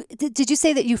to you. Did you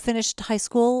say that you finished high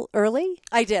school early?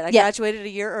 I did. I graduated a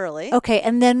year early. Okay.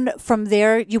 And then from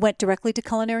there, you went directly to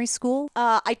culinary school?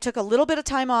 I took a little bit of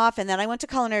time off, and then I went to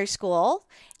culinary school.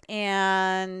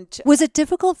 And was it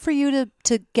difficult for you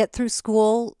to get through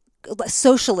school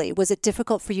socially? Was it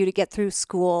difficult for you to get through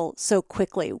school so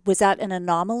quickly? Was that an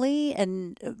anomaly?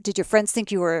 And did your friends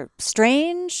think you were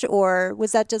strange? Or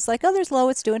was that just like, there's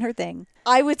Lois doing her thing?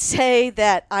 I would say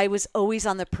that I was always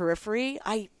on the periphery.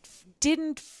 I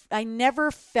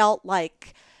never felt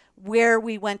like where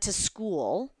we went to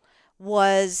school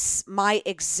was my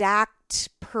exact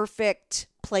perfect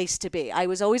place to be. I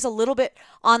was always a little bit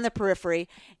on the periphery,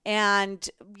 and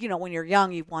when you're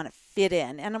young, you want to fit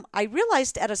in. And I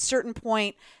realized at a certain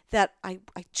point that I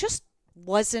just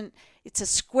wasn't it's a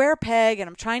square peg and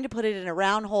I'm trying to put it in a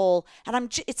round hole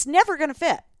and it's never going to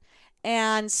fit.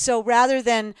 And so rather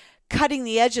than cutting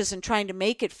the edges and trying to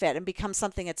make it fit and become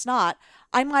something it's not,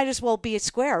 I might as well be a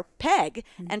square peg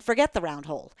and forget the round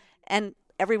hole. And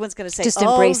everyone's going to say, just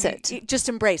embrace it. Just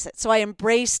embrace it. So I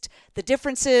embraced the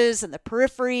differences and the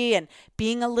periphery and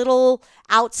being a little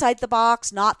outside the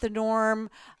box, not the norm.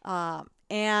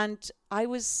 And I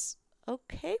was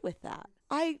okay with that.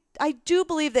 I do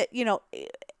believe that,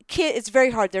 it's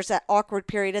very hard. There's that awkward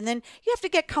period. And then you have to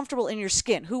get comfortable in your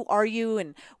skin. Who are you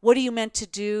and what are you meant to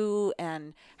do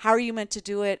and how are you meant to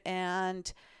do it?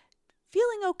 And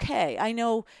feeling okay. I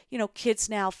know, kids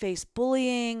now face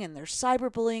bullying and there's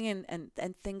cyberbullying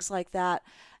and things like that.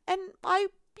 And I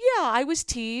was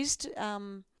teased.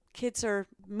 Kids are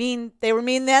mean. They were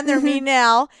mean then, they're mean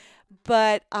now.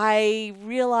 But I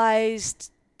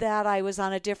realized that I was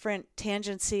on a different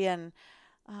tangency and,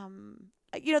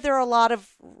 there are a lot of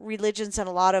religions and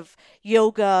a lot of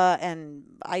yoga, and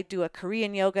I do a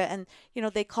Korean yoga, and,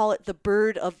 they call it the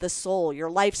bird of the soul, your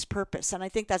life's purpose. And I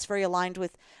think that's very aligned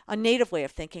with a Native way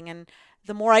of thinking. And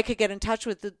the more I could get in touch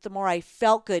with it, the more I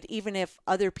felt good, even if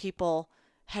other people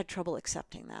had trouble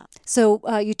accepting that. So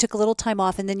you took a little time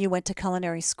off and then you went to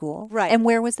culinary school. Right. And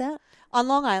where was that? On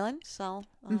Long Island. So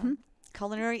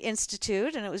Culinary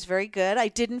Institute, and it was very good. I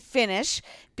didn't finish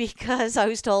because I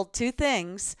was told two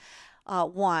things.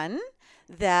 One,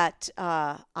 that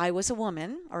I was a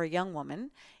woman or a young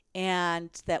woman, and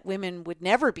that women would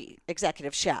never be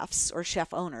executive chefs or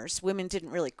chef owners. Women didn't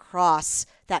really cross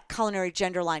that culinary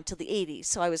gender line till the 80s,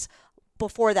 so I was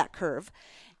before that curve.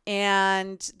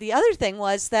 And the other thing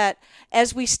was that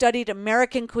as we studied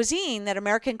American cuisine, that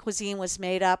American cuisine was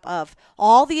made up of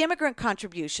all the immigrant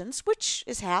contributions, which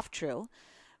is half true,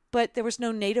 but there was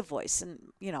no Native voice.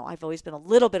 And, I've always been a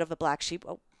little bit of a black sheep.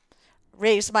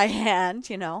 Raise my hand,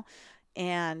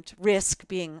 and risk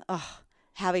being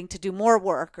having to do more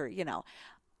work or,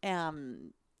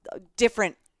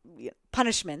 different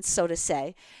punishments, so to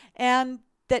say, and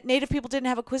that Native people didn't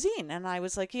have a cuisine. And I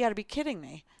was like, you got to be kidding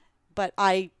me. But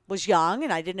I was young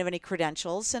and I didn't have any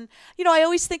credentials. And, I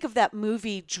always think of that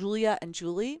movie, Julia and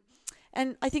Julie.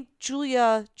 And I think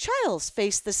Julia Childs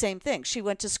faced the same thing. She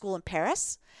went to school in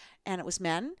Paris, and it was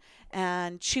men.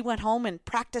 And she went home and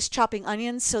practiced chopping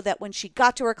onions so that when she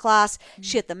got to her class,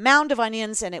 she had the mound of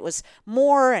onions and it was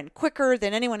more and quicker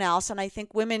than anyone else. And I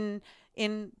think women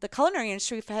in the culinary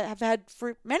industry have had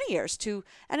for many years too.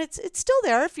 And it's still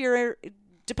there if you're,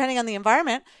 depending on the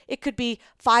environment, it could be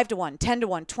 5-1,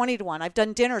 10-1, 20-1. I've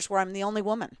done dinners where I'm the only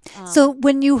woman. So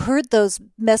when you heard those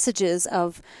messages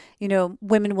of,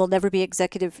 women will never be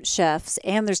executive chefs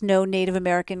and there's no Native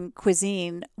American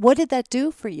cuisine, what did that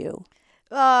do for you?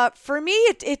 For me,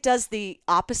 it does the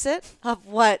opposite of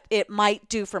what it might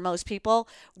do for most people,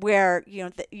 where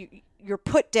you're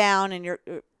put down and you're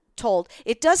told.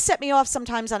 It does set me off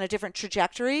sometimes on a different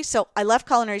trajectory. So I left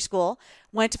culinary school,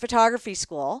 went to photography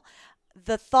school.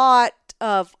 The thought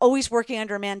of always working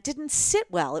under a man didn't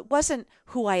sit well. It wasn't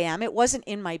who I am. It wasn't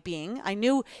in my being. I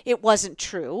knew it wasn't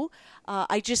true.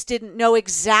 I just didn't know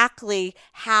exactly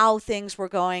how things were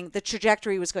going, the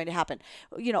trajectory was going to happen.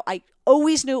 I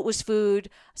always knew it was food.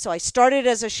 So I started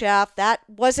as a chef. That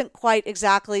wasn't quite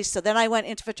exactly. So then I went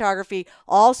into photography,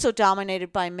 also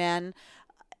dominated by men.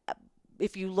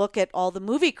 If you look at all the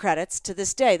movie credits to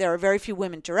this day, there are very few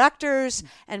women directors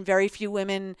and very few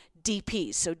women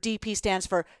DPs. So DP stands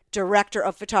for Director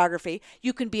of Photography.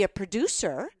 You can be a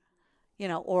producer,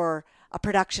 or a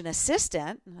production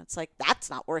assistant. And it's like, that's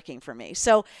not working for me.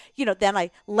 So, then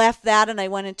I left that and I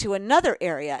went into another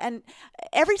area. And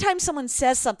every time someone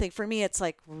says something, for me, it's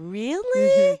like,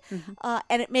 really?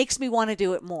 And it makes me want to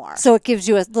do it more. So it gives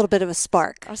you a little bit of a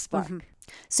spark. A spark.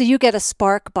 So you get a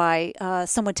spark by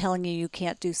someone telling you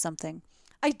can't do something.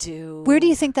 I do. Where do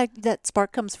you think that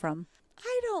spark comes from?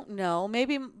 I don't know.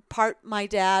 Maybe part my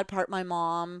dad, part my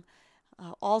mom.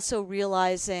 Also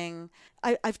realizing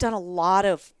I've done a lot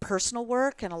of personal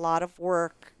work and a lot of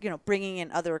work, bringing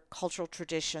in other cultural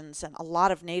traditions and a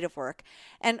lot of Native work.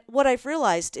 And what I've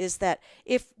realized is that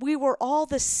if we were all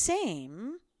the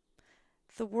same,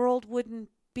 the world wouldn't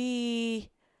be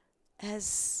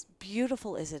as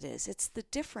beautiful as it is. It's the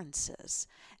differences.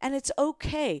 And it's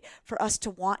okay for us to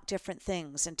want different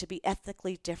things and to be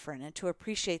ethnically different and to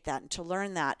appreciate that and to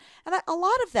learn that. And a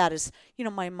lot of that is,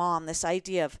 my mom, this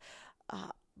idea of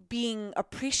being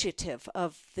appreciative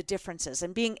of the differences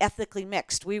and being ethnically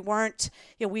mixed. We weren't,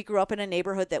 we grew up in a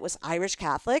neighborhood that was Irish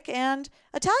Catholic and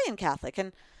Italian Catholic.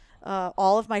 And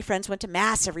all of my friends went to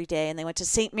Mass every day, and they went to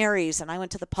St. Mary's, and I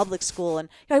went to the public school, and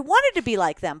I wanted to be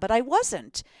like them, but I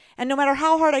wasn't. And no matter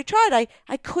how hard I tried,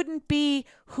 I couldn't be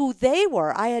who they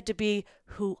were. I had to be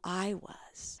who I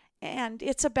was. And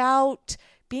it's about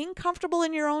being comfortable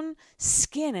in your own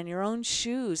skin and your own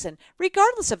shoes, and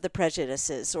regardless of the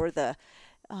prejudices or the...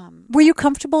 Were you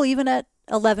comfortable even at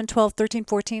 11, 12, 13,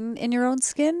 14 in your own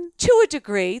skin? To a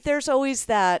degree. There's always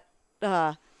that,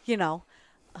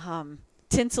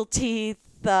 tinsel teeth,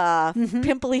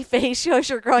 pimply face as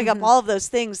you're growing up, all of those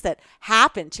things that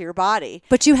happen to your body.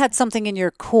 But you had something in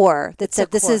your core that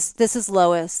said, this is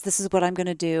Lois, this is what I'm going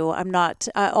to do. I'm not,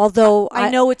 although I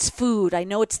know it's food, I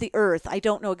know it's the earth, I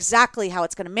don't know exactly how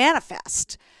it's going to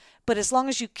manifest. But as long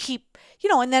as you keep,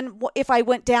 and then if I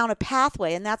went down a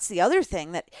pathway, and that's the other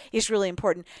thing that is really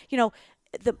important,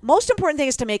 the most important thing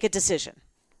is to make a decision.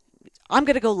 I'm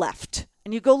going to go left.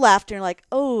 And you go left and you're like,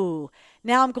 oh,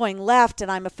 now I'm going left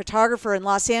and I'm a photographer in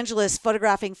Los Angeles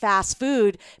photographing fast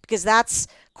food because that's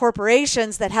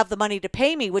corporations that have the money to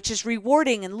pay me, which is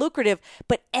rewarding and lucrative.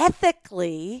 But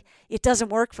ethically, it doesn't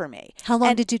work for me. How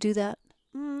long did you do that?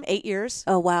 8 years.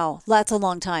 Oh, wow. That's a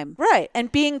long time. Right.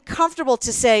 And being comfortable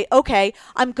to say, okay,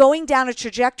 I'm going down a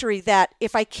trajectory that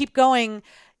if I keep going,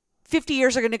 50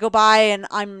 years are going to go by and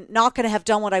I'm not going to have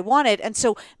done what I wanted. And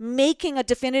so making a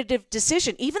definitive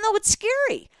decision, even though it's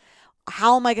scary,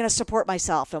 how am I going to support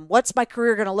myself? And what's my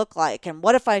career going to look like? And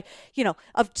what if I,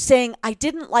 of saying, I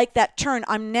didn't like that turn.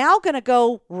 I'm now going to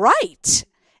go right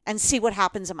and see what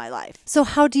happens in my life. So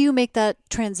how do you make that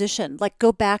transition? Like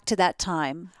go back to that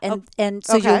time. And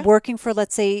so okay. You're working for,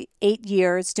 let's say, 8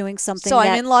 years doing something. So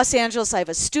I'm in Los Angeles. I have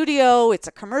a studio. It's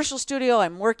a commercial studio.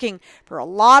 I'm working for a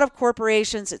lot of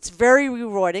corporations. It's very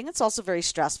rewarding. It's also very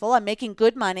stressful. I'm making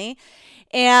good money.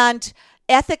 And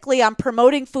ethically, I'm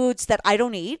promoting foods that I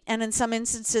don't eat. And in some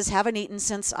instances, haven't eaten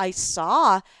since I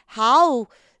saw how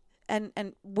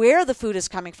and where the food is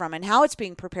coming from and how it's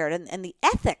being prepared and the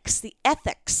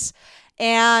ethics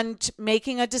and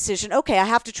making a decision. Okay, I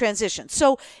have to transition.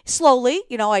 So slowly,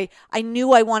 I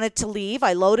knew I wanted to leave.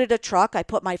 I loaded a truck. I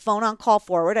put my phone on call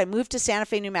forward. I moved to Santa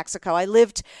Fe, New Mexico. I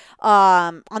lived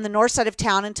on the north side of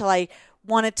town until I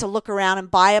wanted to look around and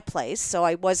buy a place. So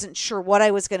I wasn't sure what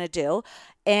I was going to do.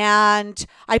 And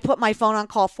I put my phone on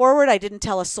call forward. I didn't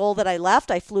tell a soul that I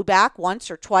left. I flew back once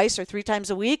or twice or 3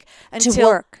 times a week until to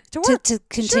work. To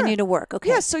continue sure. to work. Okay.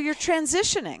 Yeah, so you're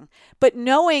transitioning, but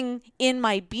knowing in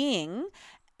my being,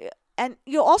 and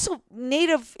also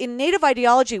in native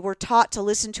ideology, we're taught to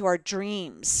listen to our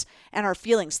dreams and our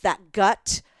feelings, that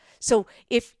gut. So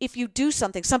if you do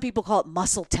something, some people call it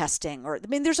muscle testing,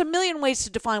 there's a million ways to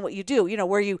define what you do,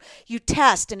 where you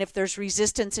test, and if there's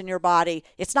resistance in your body,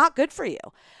 it's not good for you.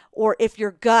 Or if your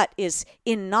gut is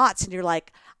in knots and you're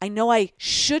like, I know I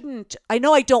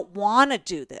don't want to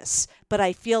do this, but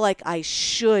I feel like I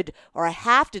should or I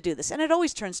have to do this. And it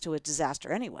always turns to a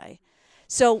disaster anyway.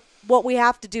 So what we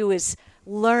have to do is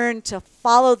learn to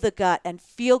follow the gut and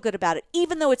feel good about it,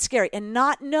 even though it's scary, and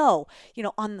not know,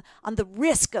 on the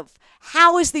risk of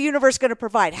how is the universe going to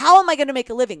provide? How am I going to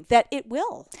make a living? That it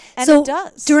will, and so it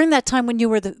does. During that time when you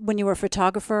were a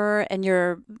photographer and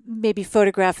you're maybe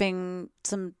photographing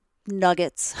some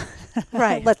nuggets,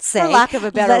 right? Let's say, for lack of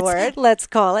a better word, let's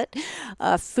call it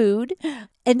food.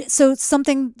 And so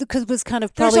something because was kind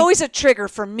of there's always a trigger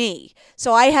for me.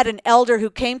 So I had an elder who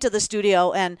came to the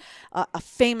studio and a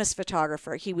famous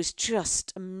photographer. He was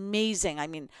just amazing. I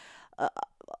mean,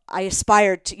 I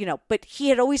aspired to, but he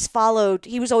had always followed.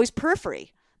 He was always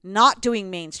periphery, not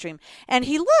doing mainstream. And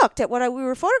he looked at what we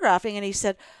were photographing and he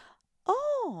said,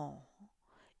 "Oh,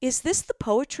 is this the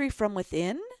poetry from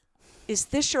within? Is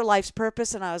this your life's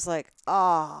purpose?" And I was like,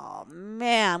 oh,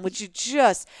 man, would you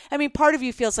part of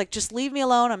you feels like, just leave me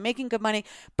alone. I'm making good money.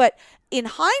 But in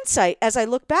hindsight, as I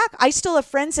look back, I still have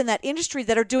friends in that industry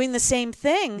that are doing the same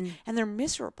thing and they're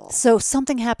miserable. So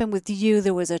something happened with you.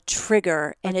 There was a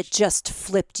trigger and it just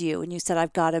flipped you. And you said,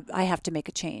 I have to make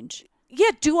a change.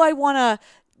 Yeah. Do I want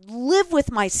to live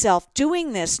with myself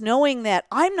doing this, knowing that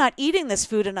I'm not eating this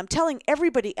food and I'm telling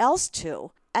everybody else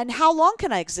to? And how long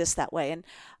can I exist that way? And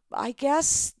I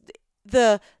guess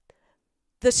the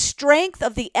strength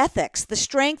of the ethics, the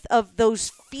strength of those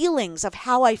feelings of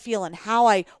how I feel and how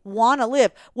I want to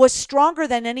live was stronger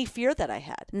than any fear that I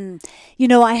had.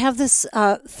 I have this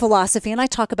philosophy, and I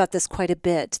talk about this quite a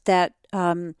bit, that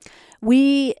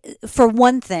we, for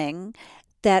one thing,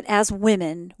 that as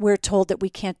women, we're told that we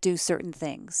can't do certain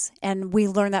things. And we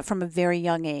learn that from a very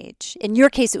young age. In your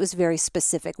case, it was very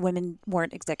specific. Women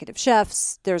weren't executive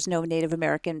chefs. There's no Native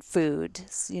American food,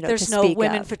 There's to no speak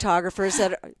women of. photographers,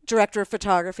 director of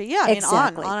photography. Yeah,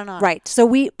 Exactly. On and on. Right. So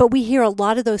we hear a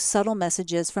lot of those subtle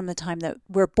messages from the time that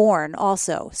we're born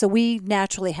also. So we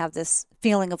naturally have this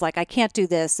feeling of like, I can't do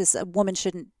this. A woman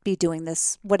shouldn't be doing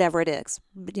this, whatever it is,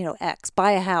 X,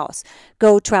 buy a house,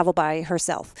 go travel by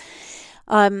herself.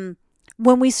 When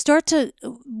we start to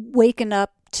waken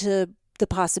up to the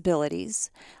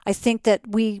possibilities, I think that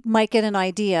we might get an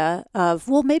idea of,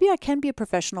 well, maybe I can be a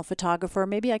professional photographer,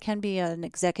 maybe I can be an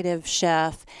executive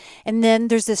chef. And then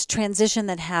there's this transition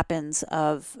that happens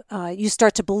of you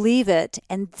start to believe it,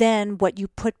 and then what you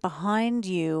put behind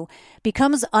you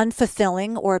becomes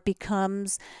unfulfilling, or it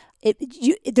becomes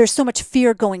there's so much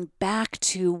fear going back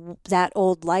to that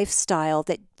old lifestyle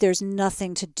that there's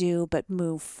nothing to do but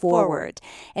move forward.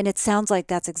 And it sounds like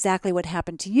that's exactly what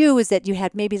happened to you, is that you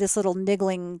had maybe this little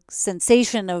niggling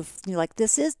sensation of like,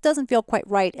 doesn't feel quite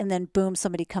right. And then boom,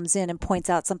 somebody comes in and points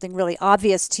out something really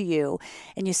obvious to you.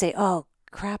 And you say, oh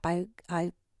crap,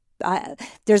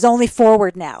 there's only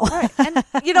forward now. Right. And,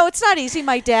 it's not easy.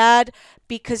 My dad,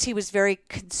 because he was very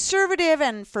conservative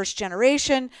and first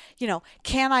generation,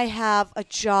 can I have a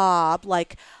job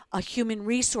like a human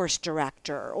resource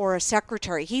director or a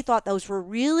secretary? He thought those were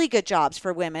really good jobs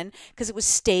for women because it was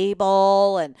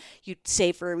stable and you'd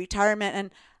save for a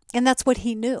retirement. And that's what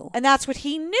he knew. And that's what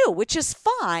he knew, which is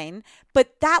fine.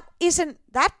 But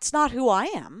that's not who I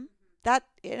am.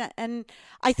 And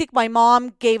I think my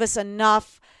mom gave us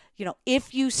enough.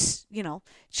 If you,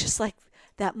 just like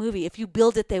that movie, if you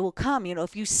build it, they will come.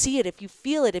 If you see it, if you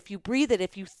feel it, if you breathe it,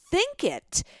 if you think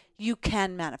it, you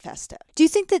can manifest it. Do you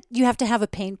think that you have to have a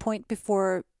pain point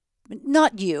before,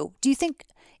 not you, do you think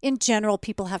in general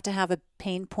people have to have a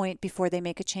pain point before they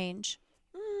make a change?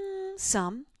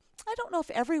 Some. I don't know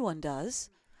if everyone does.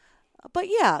 But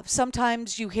yeah,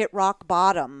 sometimes you hit rock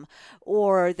bottom,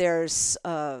 or there's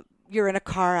you're in a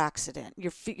car accident.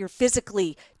 You're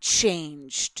physically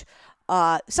changed.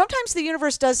 Sometimes the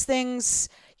universe does things,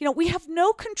 we have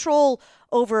no control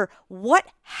over what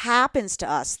happens to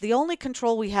us. The only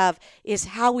control we have is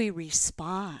how we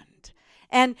respond.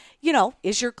 And,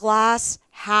 is your glass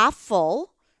half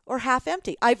full or half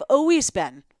empty? I've always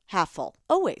been half full,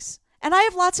 always. And I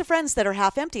have lots of friends that are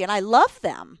half empty, and I love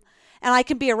them. And I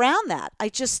can be around that.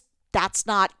 That's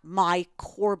not my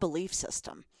core belief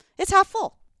system. It's half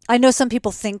full. I know some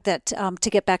people think that to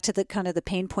get back to the kind of the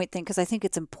pain point thing, because I think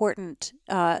it's important.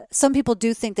 Some people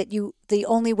do think that the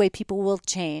only way people will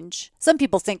change. Some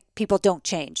people think people don't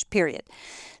change, period.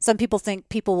 Some people think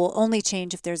people will only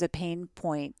change if there's a pain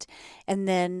point. And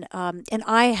then, and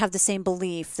I have the same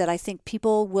belief that I think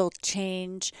people will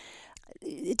change.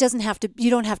 You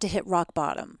don't have to hit rock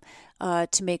bottom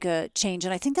to make a change.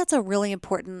 And I think that's a really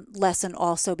important lesson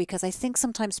also, because I think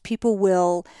sometimes people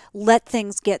will let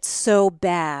things get so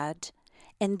bad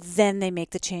and then they make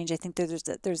the change. I think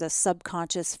there's a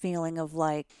subconscious feeling of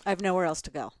like, I have nowhere else to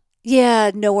go.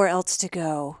 Yeah, nowhere else to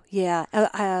go. Yeah.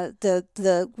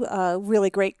 The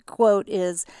really great quote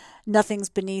is, nothing's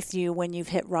beneath you when you've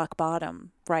hit rock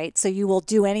bottom, right? So you will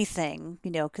do anything,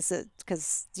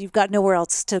 because you've got nowhere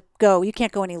else to go. You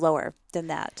can't go any lower than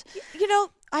that.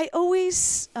 I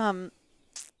always,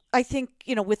 I think,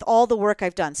 with all the work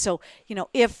I've done. So,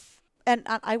 and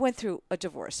I went through a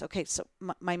divorce. Okay, so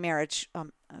my marriage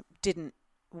didn't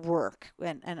work.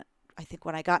 And I think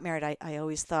when I got married, I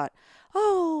always thought,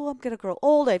 oh, I'm going to grow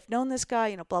old. I've known this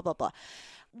guy, blah, blah, blah.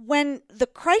 When the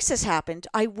crisis happened,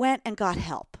 I went and got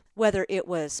help, whether it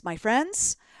was my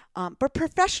friends, but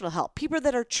professional help, people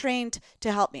that are trained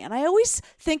to help me. And I always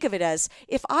think of it as,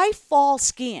 if I fall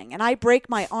skiing and I break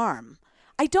my arm,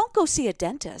 I don't go see a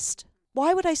dentist.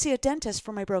 Why would I see a dentist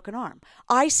for my broken arm?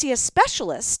 I see a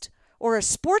specialist or a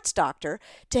sports doctor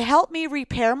to help me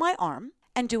repair my arm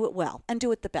and do it well and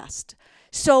do it the best.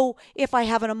 So if I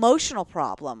have an emotional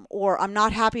problem, or I'm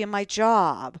not happy in my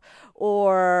job,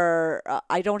 or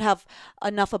I don't have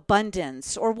enough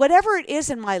abundance, or whatever it is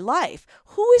in my life,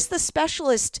 who is the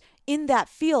specialist in that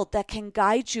field that can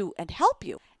guide you and help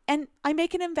you? And I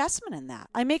make an investment in that.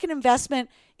 I make an investment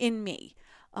in me.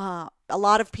 A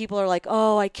lot of people are like,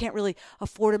 oh, I can't really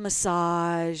afford a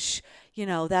massage.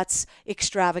 That's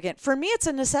extravagant. For me, it's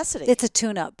a necessity. It's a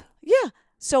tune-up. Yeah.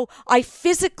 So I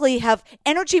physically have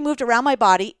energy moved around my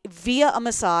body via a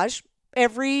massage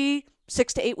every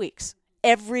 6 to 8 weeks.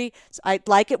 I'd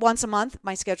like it once a month.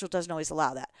 My schedule doesn't always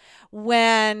allow that.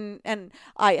 And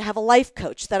I have a life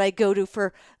coach that I go to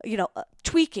for,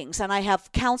 tweakings, and I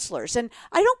have counselors, and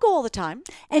I don't go all the time.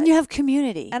 And you have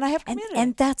community. And I have community.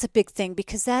 And that's a big thing,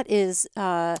 because that is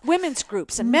women's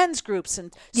groups and men's groups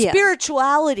and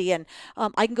spirituality. And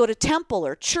I can go to temple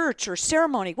or church or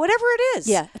ceremony, whatever it is.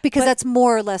 Yeah, because that's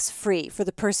more or less free for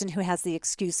the person who has the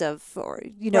excuse of, or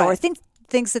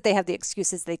things that they have the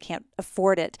excuses they can't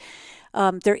afford it.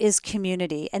 There is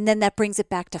community, and then that brings it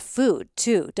back to food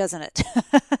too, doesn't it?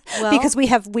 Well, because we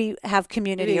have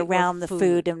community around the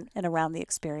food and around the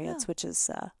experience, which is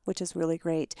really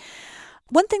great.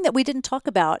 One thing that we didn't talk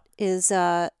about is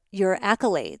your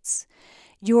accolades.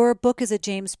 Your book is a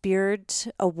James Beard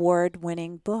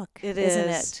Award-winning book, isn't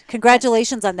it?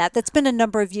 Congratulations on that. That's been a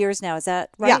number of years now. Is that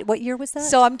right? Yeah. What year was that?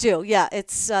 So I'm due. Yeah,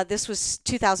 it's this was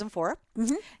 2004,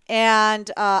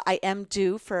 and I am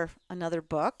due for another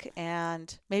book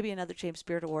and maybe another James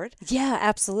Beard Award. Yeah,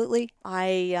 absolutely. I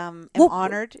am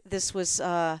honored. This was,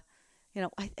 I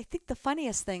think the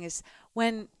funniest thing is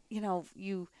when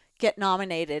you get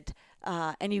nominated.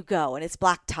 And you go, and it's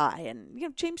black tie, and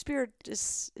James Beard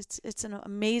is it's an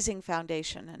amazing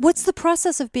foundation. And what's the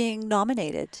process of being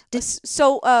nominated?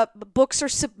 Books are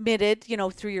submitted,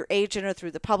 through your agent or through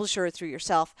the publisher or through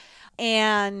yourself,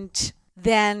 and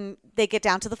then they get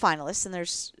down to the finalists, and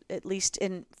there's, at least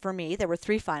for me, there were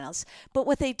 3 finalists. But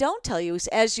what they don't tell you is,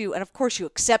 and of course you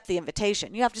accept the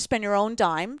invitation, you have to spend your own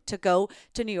dime to go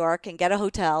to New York and get a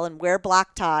hotel and wear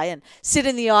black tie and sit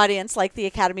in the audience like the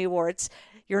Academy Awards.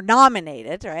 You're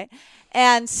nominated, right?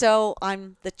 And so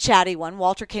I'm the chatty one.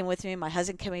 Walter came with me. My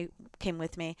husband came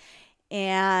with me.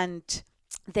 And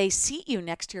they seat you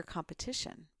next to your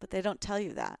competition, but they don't tell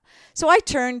you that. So I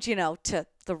turned, to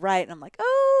the right, and I'm like,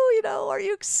 are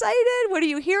you excited? What are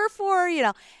you here for?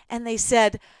 And they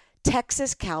said,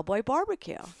 Texas Cowboy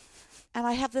Barbecue. And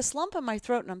I have this lump in my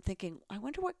throat, and I'm thinking, I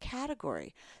wonder what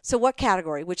category. So what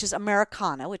category? Which is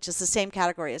Americana, which is the same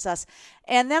category as us.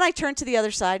 And then I turned to the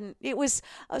other side, and it was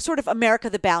sort of America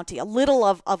the Bounty, a little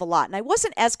of a lot. And I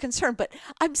wasn't as concerned, but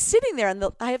I'm sitting there, and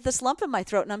I have this lump in my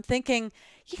throat, and I'm thinking,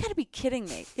 you got to be kidding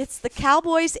me. It's the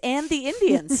Cowboys and the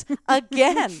Indians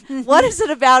again. What is it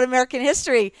about American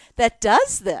history that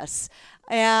does this?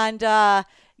 And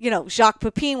Jacques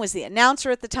Pepin was the announcer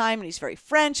at the time, and he's very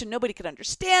French, and nobody could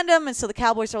understand him. And so the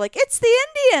Cowboys are like, it's the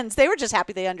Indians. They were just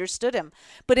happy they understood him.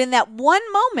 But in that one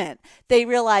moment, they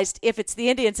realized if it's the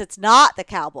Indians, it's not the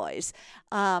Cowboys.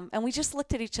 And we just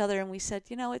looked at each other and we said,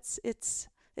 it's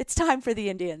time for the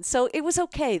Indians. So it was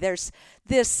okay. There's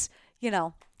this,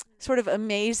 sort of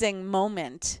amazing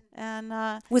moment. And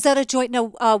was that a joint?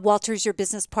 No, Walter's your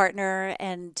business partner,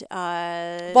 and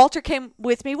Walter came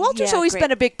with me. Walter's always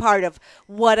been a big part of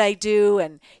what I do,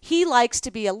 and he likes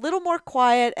to be a little more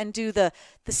quiet and do the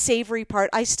savory part.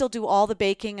 I still do all the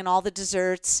baking and all the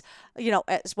desserts,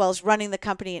 as well as running the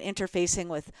company and interfacing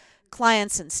with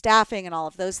clients and staffing and all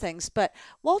of those things. But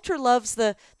Walter loves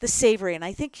the savory, and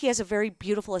I think he has a very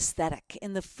beautiful aesthetic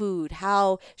in the food.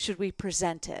 How should we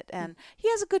present it? And he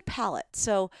has a good palate.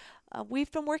 So we've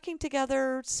been working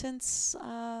together since,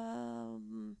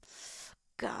 I'm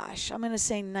going to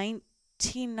say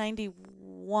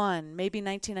 1991, maybe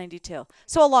 1992.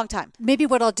 So a long time. Maybe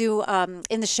what I'll do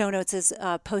in the show notes is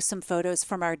post some photos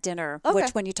from our dinner,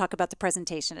 which when you talk about the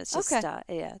presentation, it's just,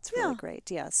 it's really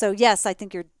great. Yeah. So yes, I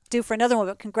think you're due for another one,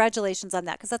 but congratulations on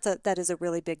that, because that is a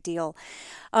really big deal.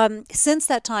 Since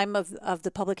that time of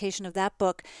the publication of that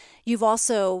book, you've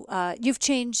also, you've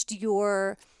changed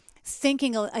your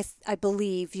thinking. I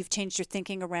believe you've changed your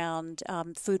thinking around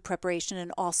food preparation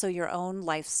and also your own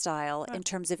lifestyle in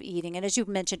terms of eating. And as you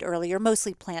mentioned earlier,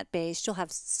 mostly plant-based. You'll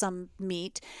have some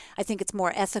meat. I think it's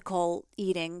more ethical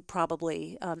eating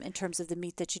probably in terms of the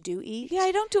meat that you do eat. Yeah,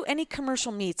 I don't do any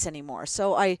commercial meats anymore.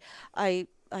 So I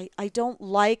don't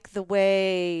like the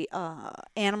way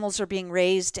animals are being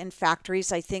raised in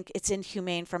factories. I think it's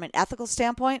inhumane from an ethical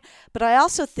standpoint. But I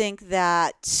also think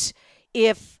that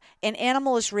if an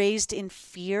animal is raised in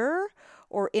fear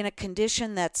or in a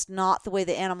condition that's not the way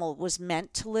the animal was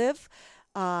meant to live,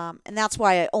 and that's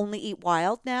why I only eat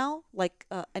wild now, like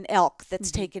an elk that's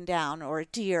taken down, or a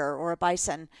deer or a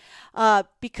bison,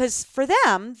 because for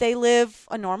them, they live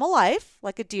a normal life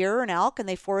like a deer or an elk, and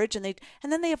they forage, and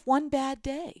then they have one bad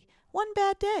day.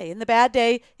 And the bad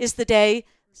day is the day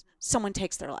someone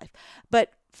takes their life.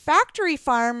 But factory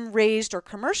farm raised or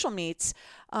commercial meats,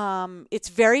 it's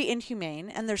very inhumane,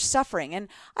 and there's suffering. And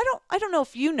I don't know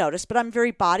if you notice, but I'm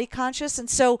very body conscious. And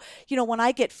so, when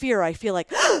I get fear, I feel like,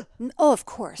 oh, of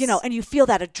course, and you feel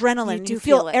that adrenaline. You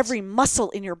feel every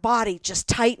muscle in your body just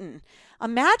tighten.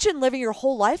 imagine living your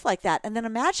whole life like that. And then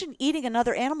imagine eating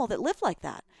another animal that lived like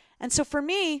that. And so for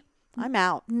me, I'm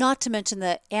out. Not to mention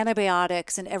the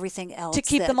antibiotics and everything else. To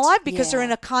keep them alive, because they're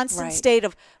in a constant state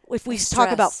of, if we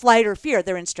talk about flight or fear,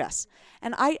 they're in stress.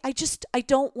 And I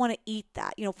don't want to eat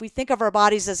that. You know, if we think of our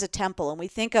bodies as a temple and we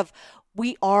think of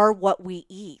we are what we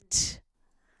eat,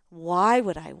 why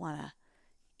would I want to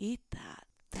eat that?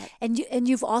 And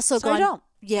you've also gone. I don't.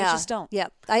 Yeah, I just don't. Yeah,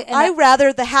 I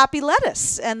rather the happy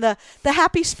lettuce and the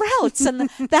happy sprouts and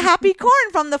the happy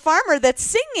corn from the farmer that's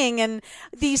singing, and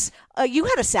these. You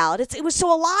had a salad. It was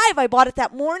so alive. I bought it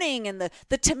that morning, and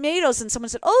the tomatoes. And someone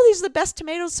said, "Oh, these are the best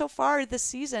tomatoes so far this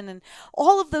season." And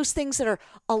all of those things that are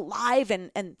alive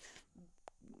and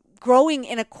growing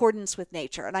in accordance with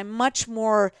nature. And I'm much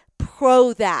more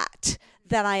pro that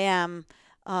than I am,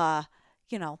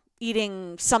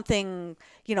 eating something,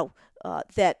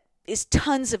 that is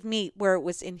tons of meat where it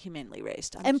was inhumanely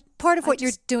raised. And part of what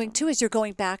you're doing too is you're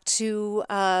going back to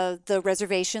the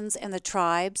reservations and the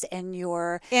tribes and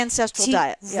your ancestral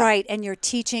diet, right? And you're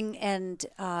teaching and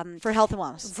for health and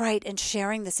wellness, right? And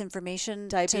sharing this information.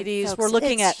 Diabetes. We're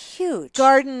looking at huge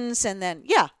gardens, and then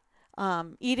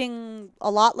eating a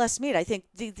lot less meat. I think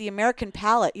the American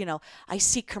palate, I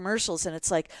see commercials and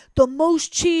it's like the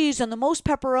most cheese and the most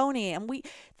pepperoni. And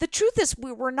the truth is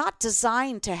we're not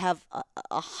designed to have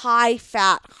a high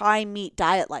fat, high meat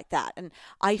diet like that. And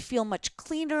I feel much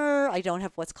cleaner. I don't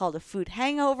have what's called a food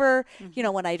hangover,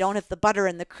 when I don't have the butter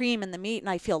and the cream and the meat, and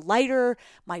I feel lighter.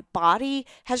 My body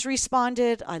has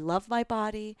responded. I love my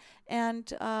body. And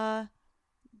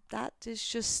that is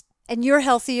just... And you're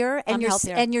healthier, and I'm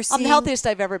seeing... I'm the healthiest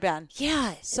I've ever been.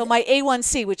 Yeah. So my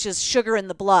A1C, which is sugar in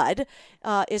the blood,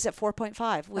 is at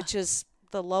 4.5, which is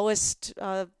the lowest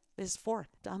is 4.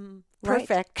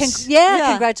 Perfect. Right.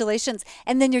 Congratulations.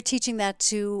 And then you're teaching that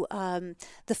to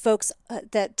the folks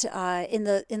that in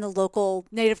the local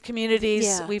Native communities.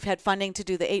 Yeah. We've had funding to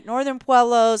do the 8 northern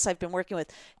pueblos. I've been working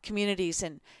with communities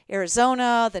in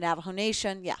Arizona, the Navajo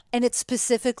Nation. Yeah. And it's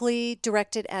specifically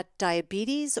directed at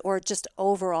diabetes or just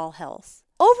overall health?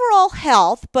 Overall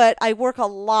health, but I work a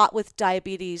lot with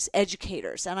diabetes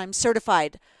educators, and I'm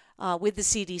certified with the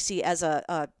CDC as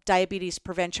a diabetes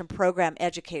prevention program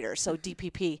educator, so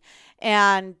DPP.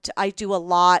 And I do a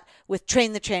lot with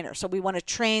Train the Trainer. So we want to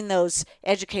train those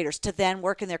educators to then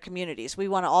work in their communities. We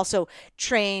want to also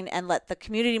train and let the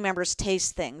community members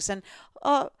taste things. And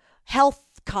health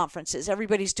conferences,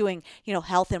 everybody's doing,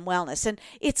 health and wellness. And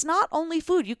it's not only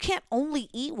food. You can't only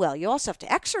eat well. You also have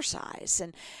to exercise.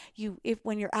 And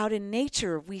when you're out in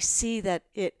nature, we see that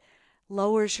it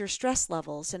lowers your stress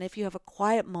levels. And if you have a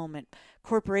quiet moment,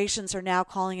 corporations are now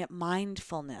calling it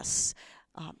mindfulness.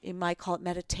 You might call it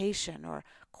meditation or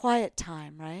quiet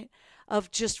time, right? Of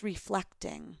just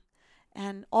reflecting.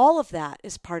 And all of that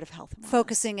is part of health and wellness.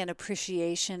 Focusing and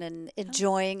appreciation and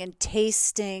enjoying and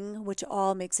tasting, which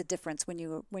all makes a difference when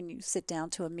you sit down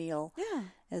to a meal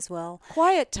as well.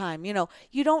 Quiet time.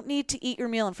 You don't need to eat your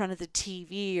meal in front of the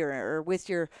TV or with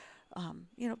your,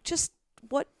 just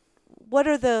what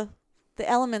are the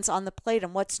elements on the plate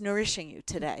and what's nourishing you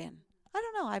today. And I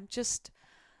don't know, I'm just,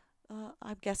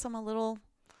 I guess I'm a little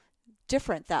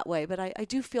different that way, but I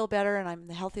do feel better, and I'm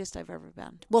the healthiest I've ever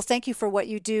been. Well, thank you for what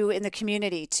you do in the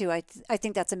community too. I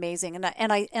think that's amazing,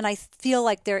 and I feel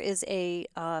like there is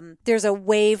there's a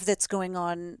wave that's going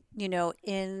on,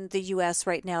 in the U.S.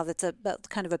 right now. That's a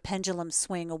kind of a pendulum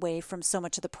swing away from so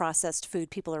much of the processed food.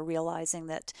 People are realizing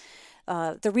that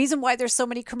the reason why there's so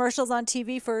many commercials on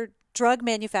TV for drug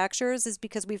manufacturers is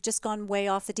because we've just gone way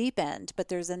off the deep end, but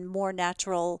there's a more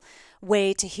natural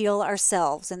way to heal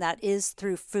ourselves, and that is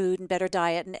through food and better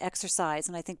diet and exercise.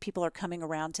 And I think people are coming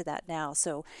around to that now.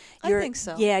 So I think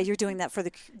so. Yeah, you're doing that for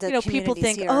the communities people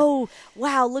think, here. Oh,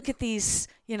 wow, look at these,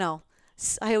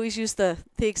 I always use the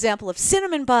example of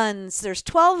cinnamon buns. There's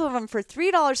 12 of them for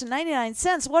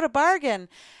 $3.99. What a bargain.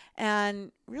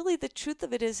 And really the truth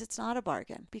of it is it's not a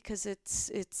bargain, because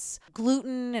it's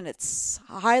gluten and it's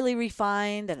highly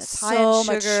refined and it's high in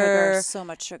sugar. So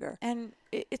much sugar. And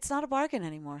it's not a bargain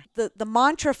anymore. The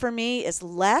mantra for me is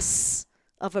less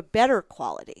of a better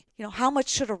quality. How much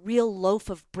should a real loaf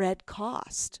of bread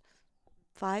cost?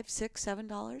 $5, $6,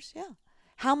 $7? Yeah.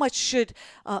 How much should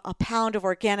a pound of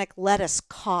organic lettuce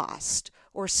cost,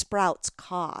 or sprouts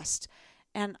cost?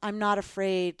 And I'm not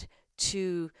afraid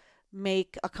to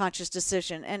make a conscious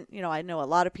decision. And, I know a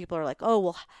lot of people are like, oh,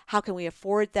 well, how can we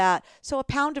afford that? So a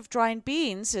pound of dried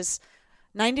beans is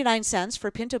 99 cents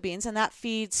for pinto beans, and that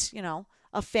feeds,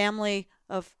 a family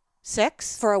of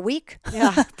 6. For a week?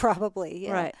 Yeah. Probably.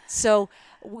 Yeah. Right. So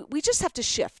we just have to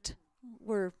shift.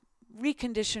 We're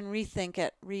recondition, rethink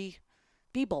it,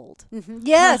 be bold.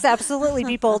 Yes, absolutely.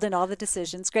 Be bold in all the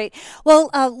decisions. Great. Well,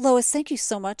 Lois, thank you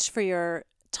so much for your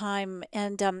time.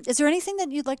 And is there anything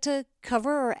that you'd like to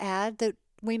cover or add that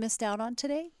we missed out on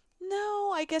today?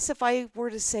 No, I guess if I were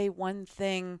to say one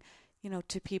thing,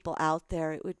 to people out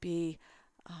there, it would be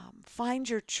find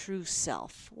your true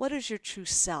self. What is your true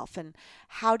self, and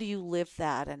how do you live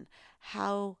that, and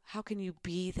how can you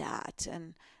be that,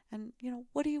 and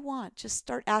what do you want? Just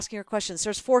start asking your questions.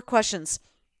 There's 4 questions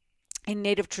in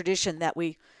Native tradition that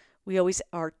we always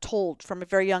are told from a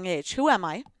very young age. Who am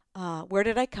I? Where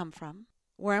did I come from?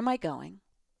 Where am I going?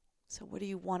 So what do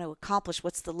you want to accomplish?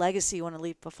 What's the legacy you want to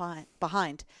leave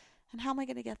behind? And how am I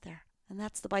going to get there? And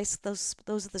that's the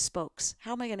those are the spokes.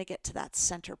 How am I going to get to that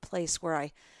center place where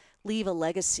I leave a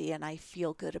legacy and I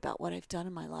feel good about what I've done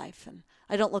in my life? And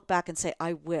I don't look back and say,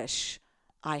 I wish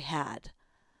I had.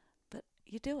 But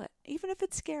you do it, even if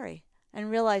it's scary. And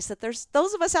realize that there's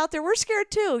those of us out there, we're scared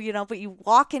too, but you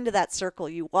walk into that circle,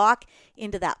 you walk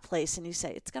into that place and you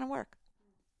say, it's going to work.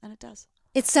 And it does.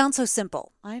 It sounds so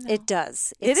simple. I know. It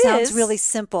does. It sounds is. really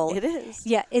simple. It is.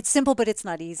 Yeah, it's simple, but it's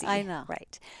not easy. I know.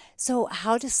 Right. So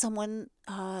how does someone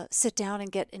sit down and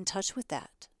get in touch with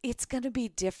that? It's going to be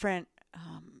different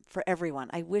for everyone.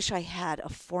 I wish I had a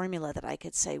formula that I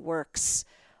could say works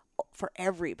for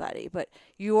everybody, but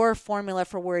your formula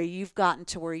for where you've gotten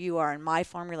to where you are and my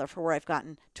formula for where I've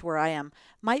gotten to where I am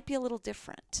might be a little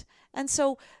different. And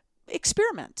so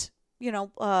experiment.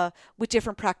 With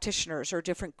different practitioners or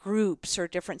different groups or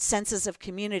different senses of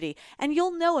community. And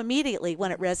you'll know immediately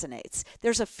when it resonates.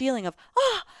 There's a feeling of,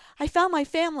 I found my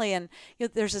family. And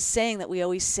there's a saying that we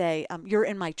always say, you're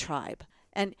in my tribe.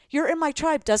 And you're in my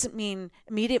tribe doesn't mean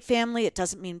immediate family. It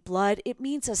doesn't mean blood. It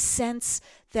means a sense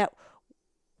that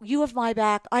you have my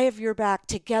back, I have your back.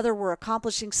 Together we're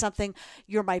accomplishing something.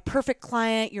 You're my perfect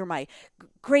client. You're my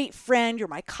great friend. You're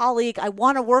my colleague. I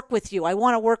want to work with you. I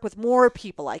want to work with more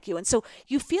people like you. And so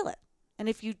you feel it. And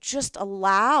if you just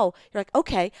allow, you're like,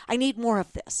 okay, I need more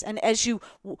of this. And as you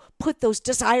put those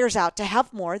desires out to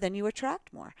have more, then you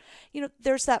attract more.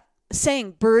 There's that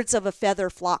saying, birds of a feather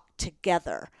flock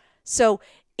together. So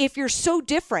if you're so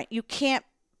different, you can't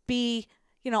be,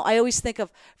 I always think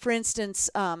of, for instance,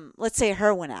 let's say a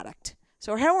heroin addict.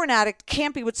 So a heroin addict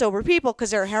can't be with sober people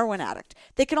because they're a heroin addict.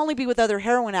 They can only be with other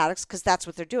heroin addicts because that's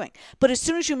what they're doing. But as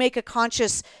soon as you make a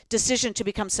conscious decision to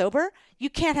become sober,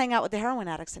 you can't hang out with the heroin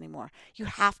addicts anymore. You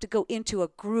have to go into a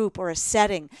group or a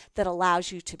setting that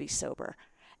allows you to be sober.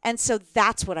 And so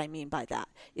that's what I mean by that,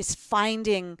 is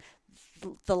finding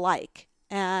the like.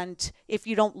 And if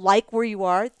you don't like where you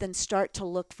are, then start to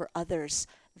look for others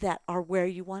that are where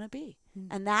you want to be.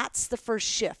 And that's the first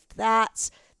shift.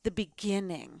 That's the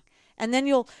beginning. And then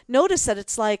you'll notice that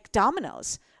it's like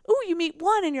dominoes. Ooh, you meet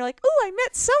one and you're like, ooh, I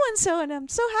met so-and-so and I'm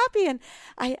so happy. And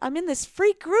I'm in this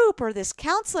free group or this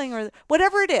counseling or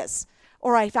whatever it is.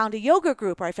 Or I found a yoga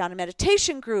group, or I found a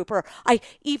meditation group, or I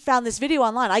found this video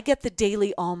online. I get the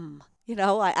daily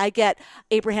I get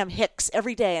Abraham Hicks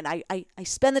every day, and I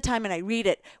spend the time and I read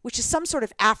it, which is some sort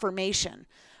of affirmation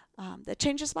that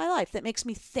changes my life, that makes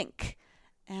me think.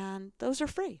 And those are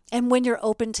free. And when you're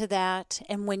open to that,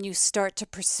 and when you start to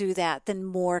pursue that, then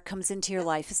more comes into your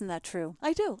life. Isn't that true?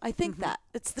 I do. I think that.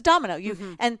 It's the domino.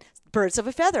 And birds of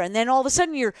a feather. And then all of a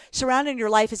sudden you're surrounded, your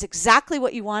life is exactly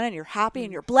what you want, and you're happy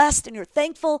and you're blessed and you're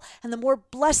thankful. And the more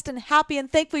blessed and happy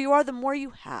and thankful you are, the more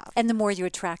you have. And the more you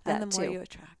attract that, and the more you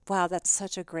attract. Wow, that's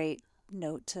such a great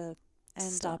note to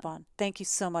stop on. Thank you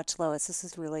so much, Lois. This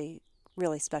is really,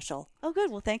 really special. Oh,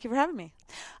 good. Well, thank you for having me.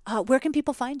 Where can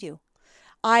people find you?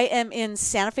 I am in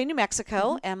Santa Fe, New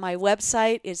Mexico, and my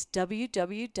website is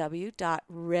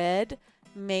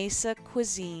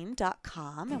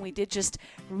www.redmesacuisine.com. And we did just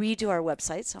redo our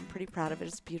website, so I'm pretty proud of it.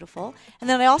 It's beautiful. And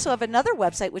then I also have another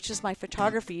website, which is my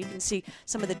photography. You can see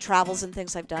some of the travels and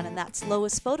things I've done, and that's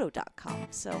loisphoto.com.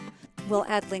 So we'll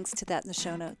add links to that in the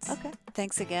show notes. Okay.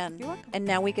 Thanks again. You're welcome. And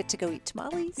now we get to go eat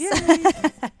tamales. Yay.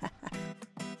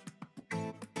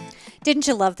 Didn't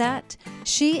you love that?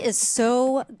 She is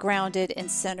so grounded and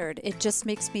centered. It just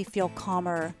makes me feel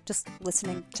calmer just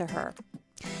listening to her.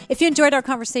 If you enjoyed our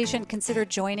conversation, consider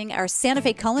joining our Santa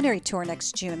Fe Culinary Tour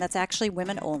next June. That's actually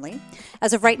women only.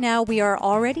 As of right now, we are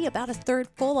already about a third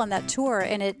full on that tour,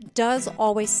 and it does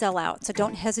always sell out. So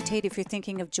don't hesitate if you're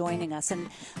thinking of joining us.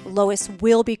 And Lois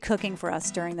will be cooking for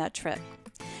us during that trip.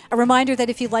 A reminder that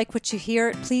if you like what you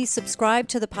hear, please subscribe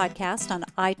to the podcast on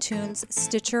iTunes,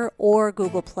 Stitcher, or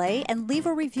Google Play, and leave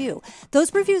a review.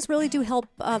 Those reviews really do help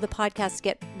the podcast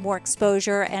get more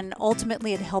exposure, and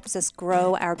ultimately it helps us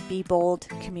grow our Be Bold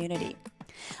community.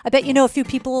 I bet you know a few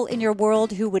people in your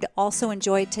world who would also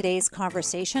enjoy today's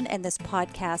conversation and this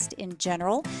podcast in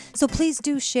general. So please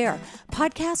do share.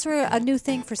 Podcasts are a new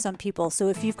thing for some people. So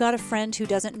if you've got a friend who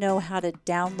doesn't know how to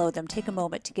download them, take a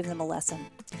moment to give them a lesson.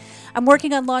 I'm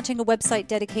working on launching a website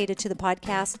dedicated to the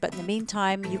podcast, but in the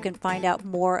meantime, you can find out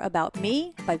more about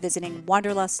me by visiting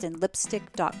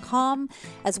wanderlustandlipstick.com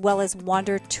as well as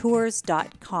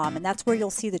wandertours.com. And that's where you'll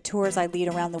see the tours I lead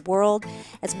around the world,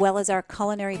 as well as our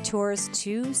culinary tours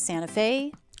to Santa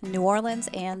Fe, New Orleans,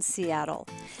 and Seattle.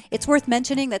 It's worth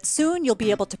mentioning that soon you'll be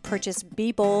able to purchase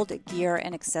Be Bold gear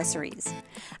and accessories.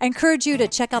 I encourage you to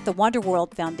check out the Wonder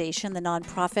World Foundation, the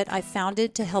nonprofit I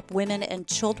founded to help women and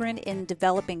children in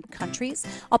developing countries.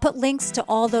 I'll put links to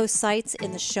all those sites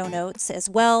in the show notes as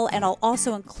well, and I'll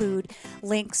also include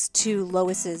links to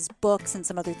Lois's books and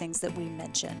some other things that we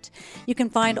mentioned. You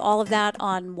can find all of that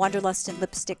on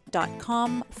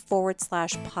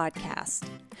wanderlustandlipstick.com/podcast.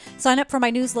 Sign up for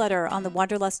my newsletter on the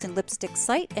Wanderlust and Lipstick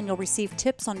site, and you'll receive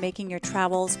tips on making your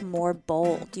travels more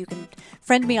bold. You can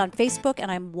friend me on Facebook, and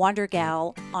I'm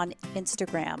WanderGal on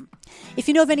Instagram. If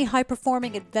you know of any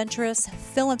high-performing, adventurous,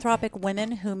 philanthropic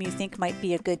women whom you think might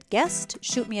be a good guest,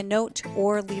 shoot me a note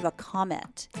or leave a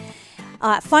comment.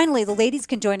 Finally, the ladies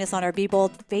can join us on our Be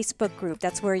Bold Facebook group.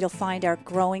 That's where you'll find our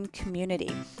growing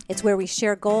community. It's where we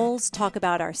share goals, talk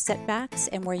about our setbacks,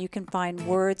 and where you can find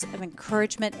words of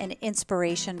encouragement and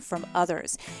inspiration from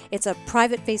others. It's a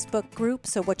private Facebook group,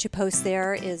 so what you post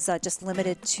there is just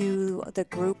limited to the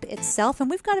group itself. And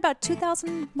we've got about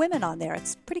 2,000 women on there.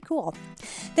 It's pretty cool.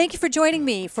 Thank you for joining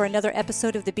me for another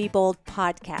episode of the Be Bold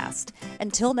podcast.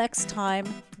 Until next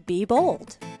time, be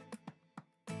bold.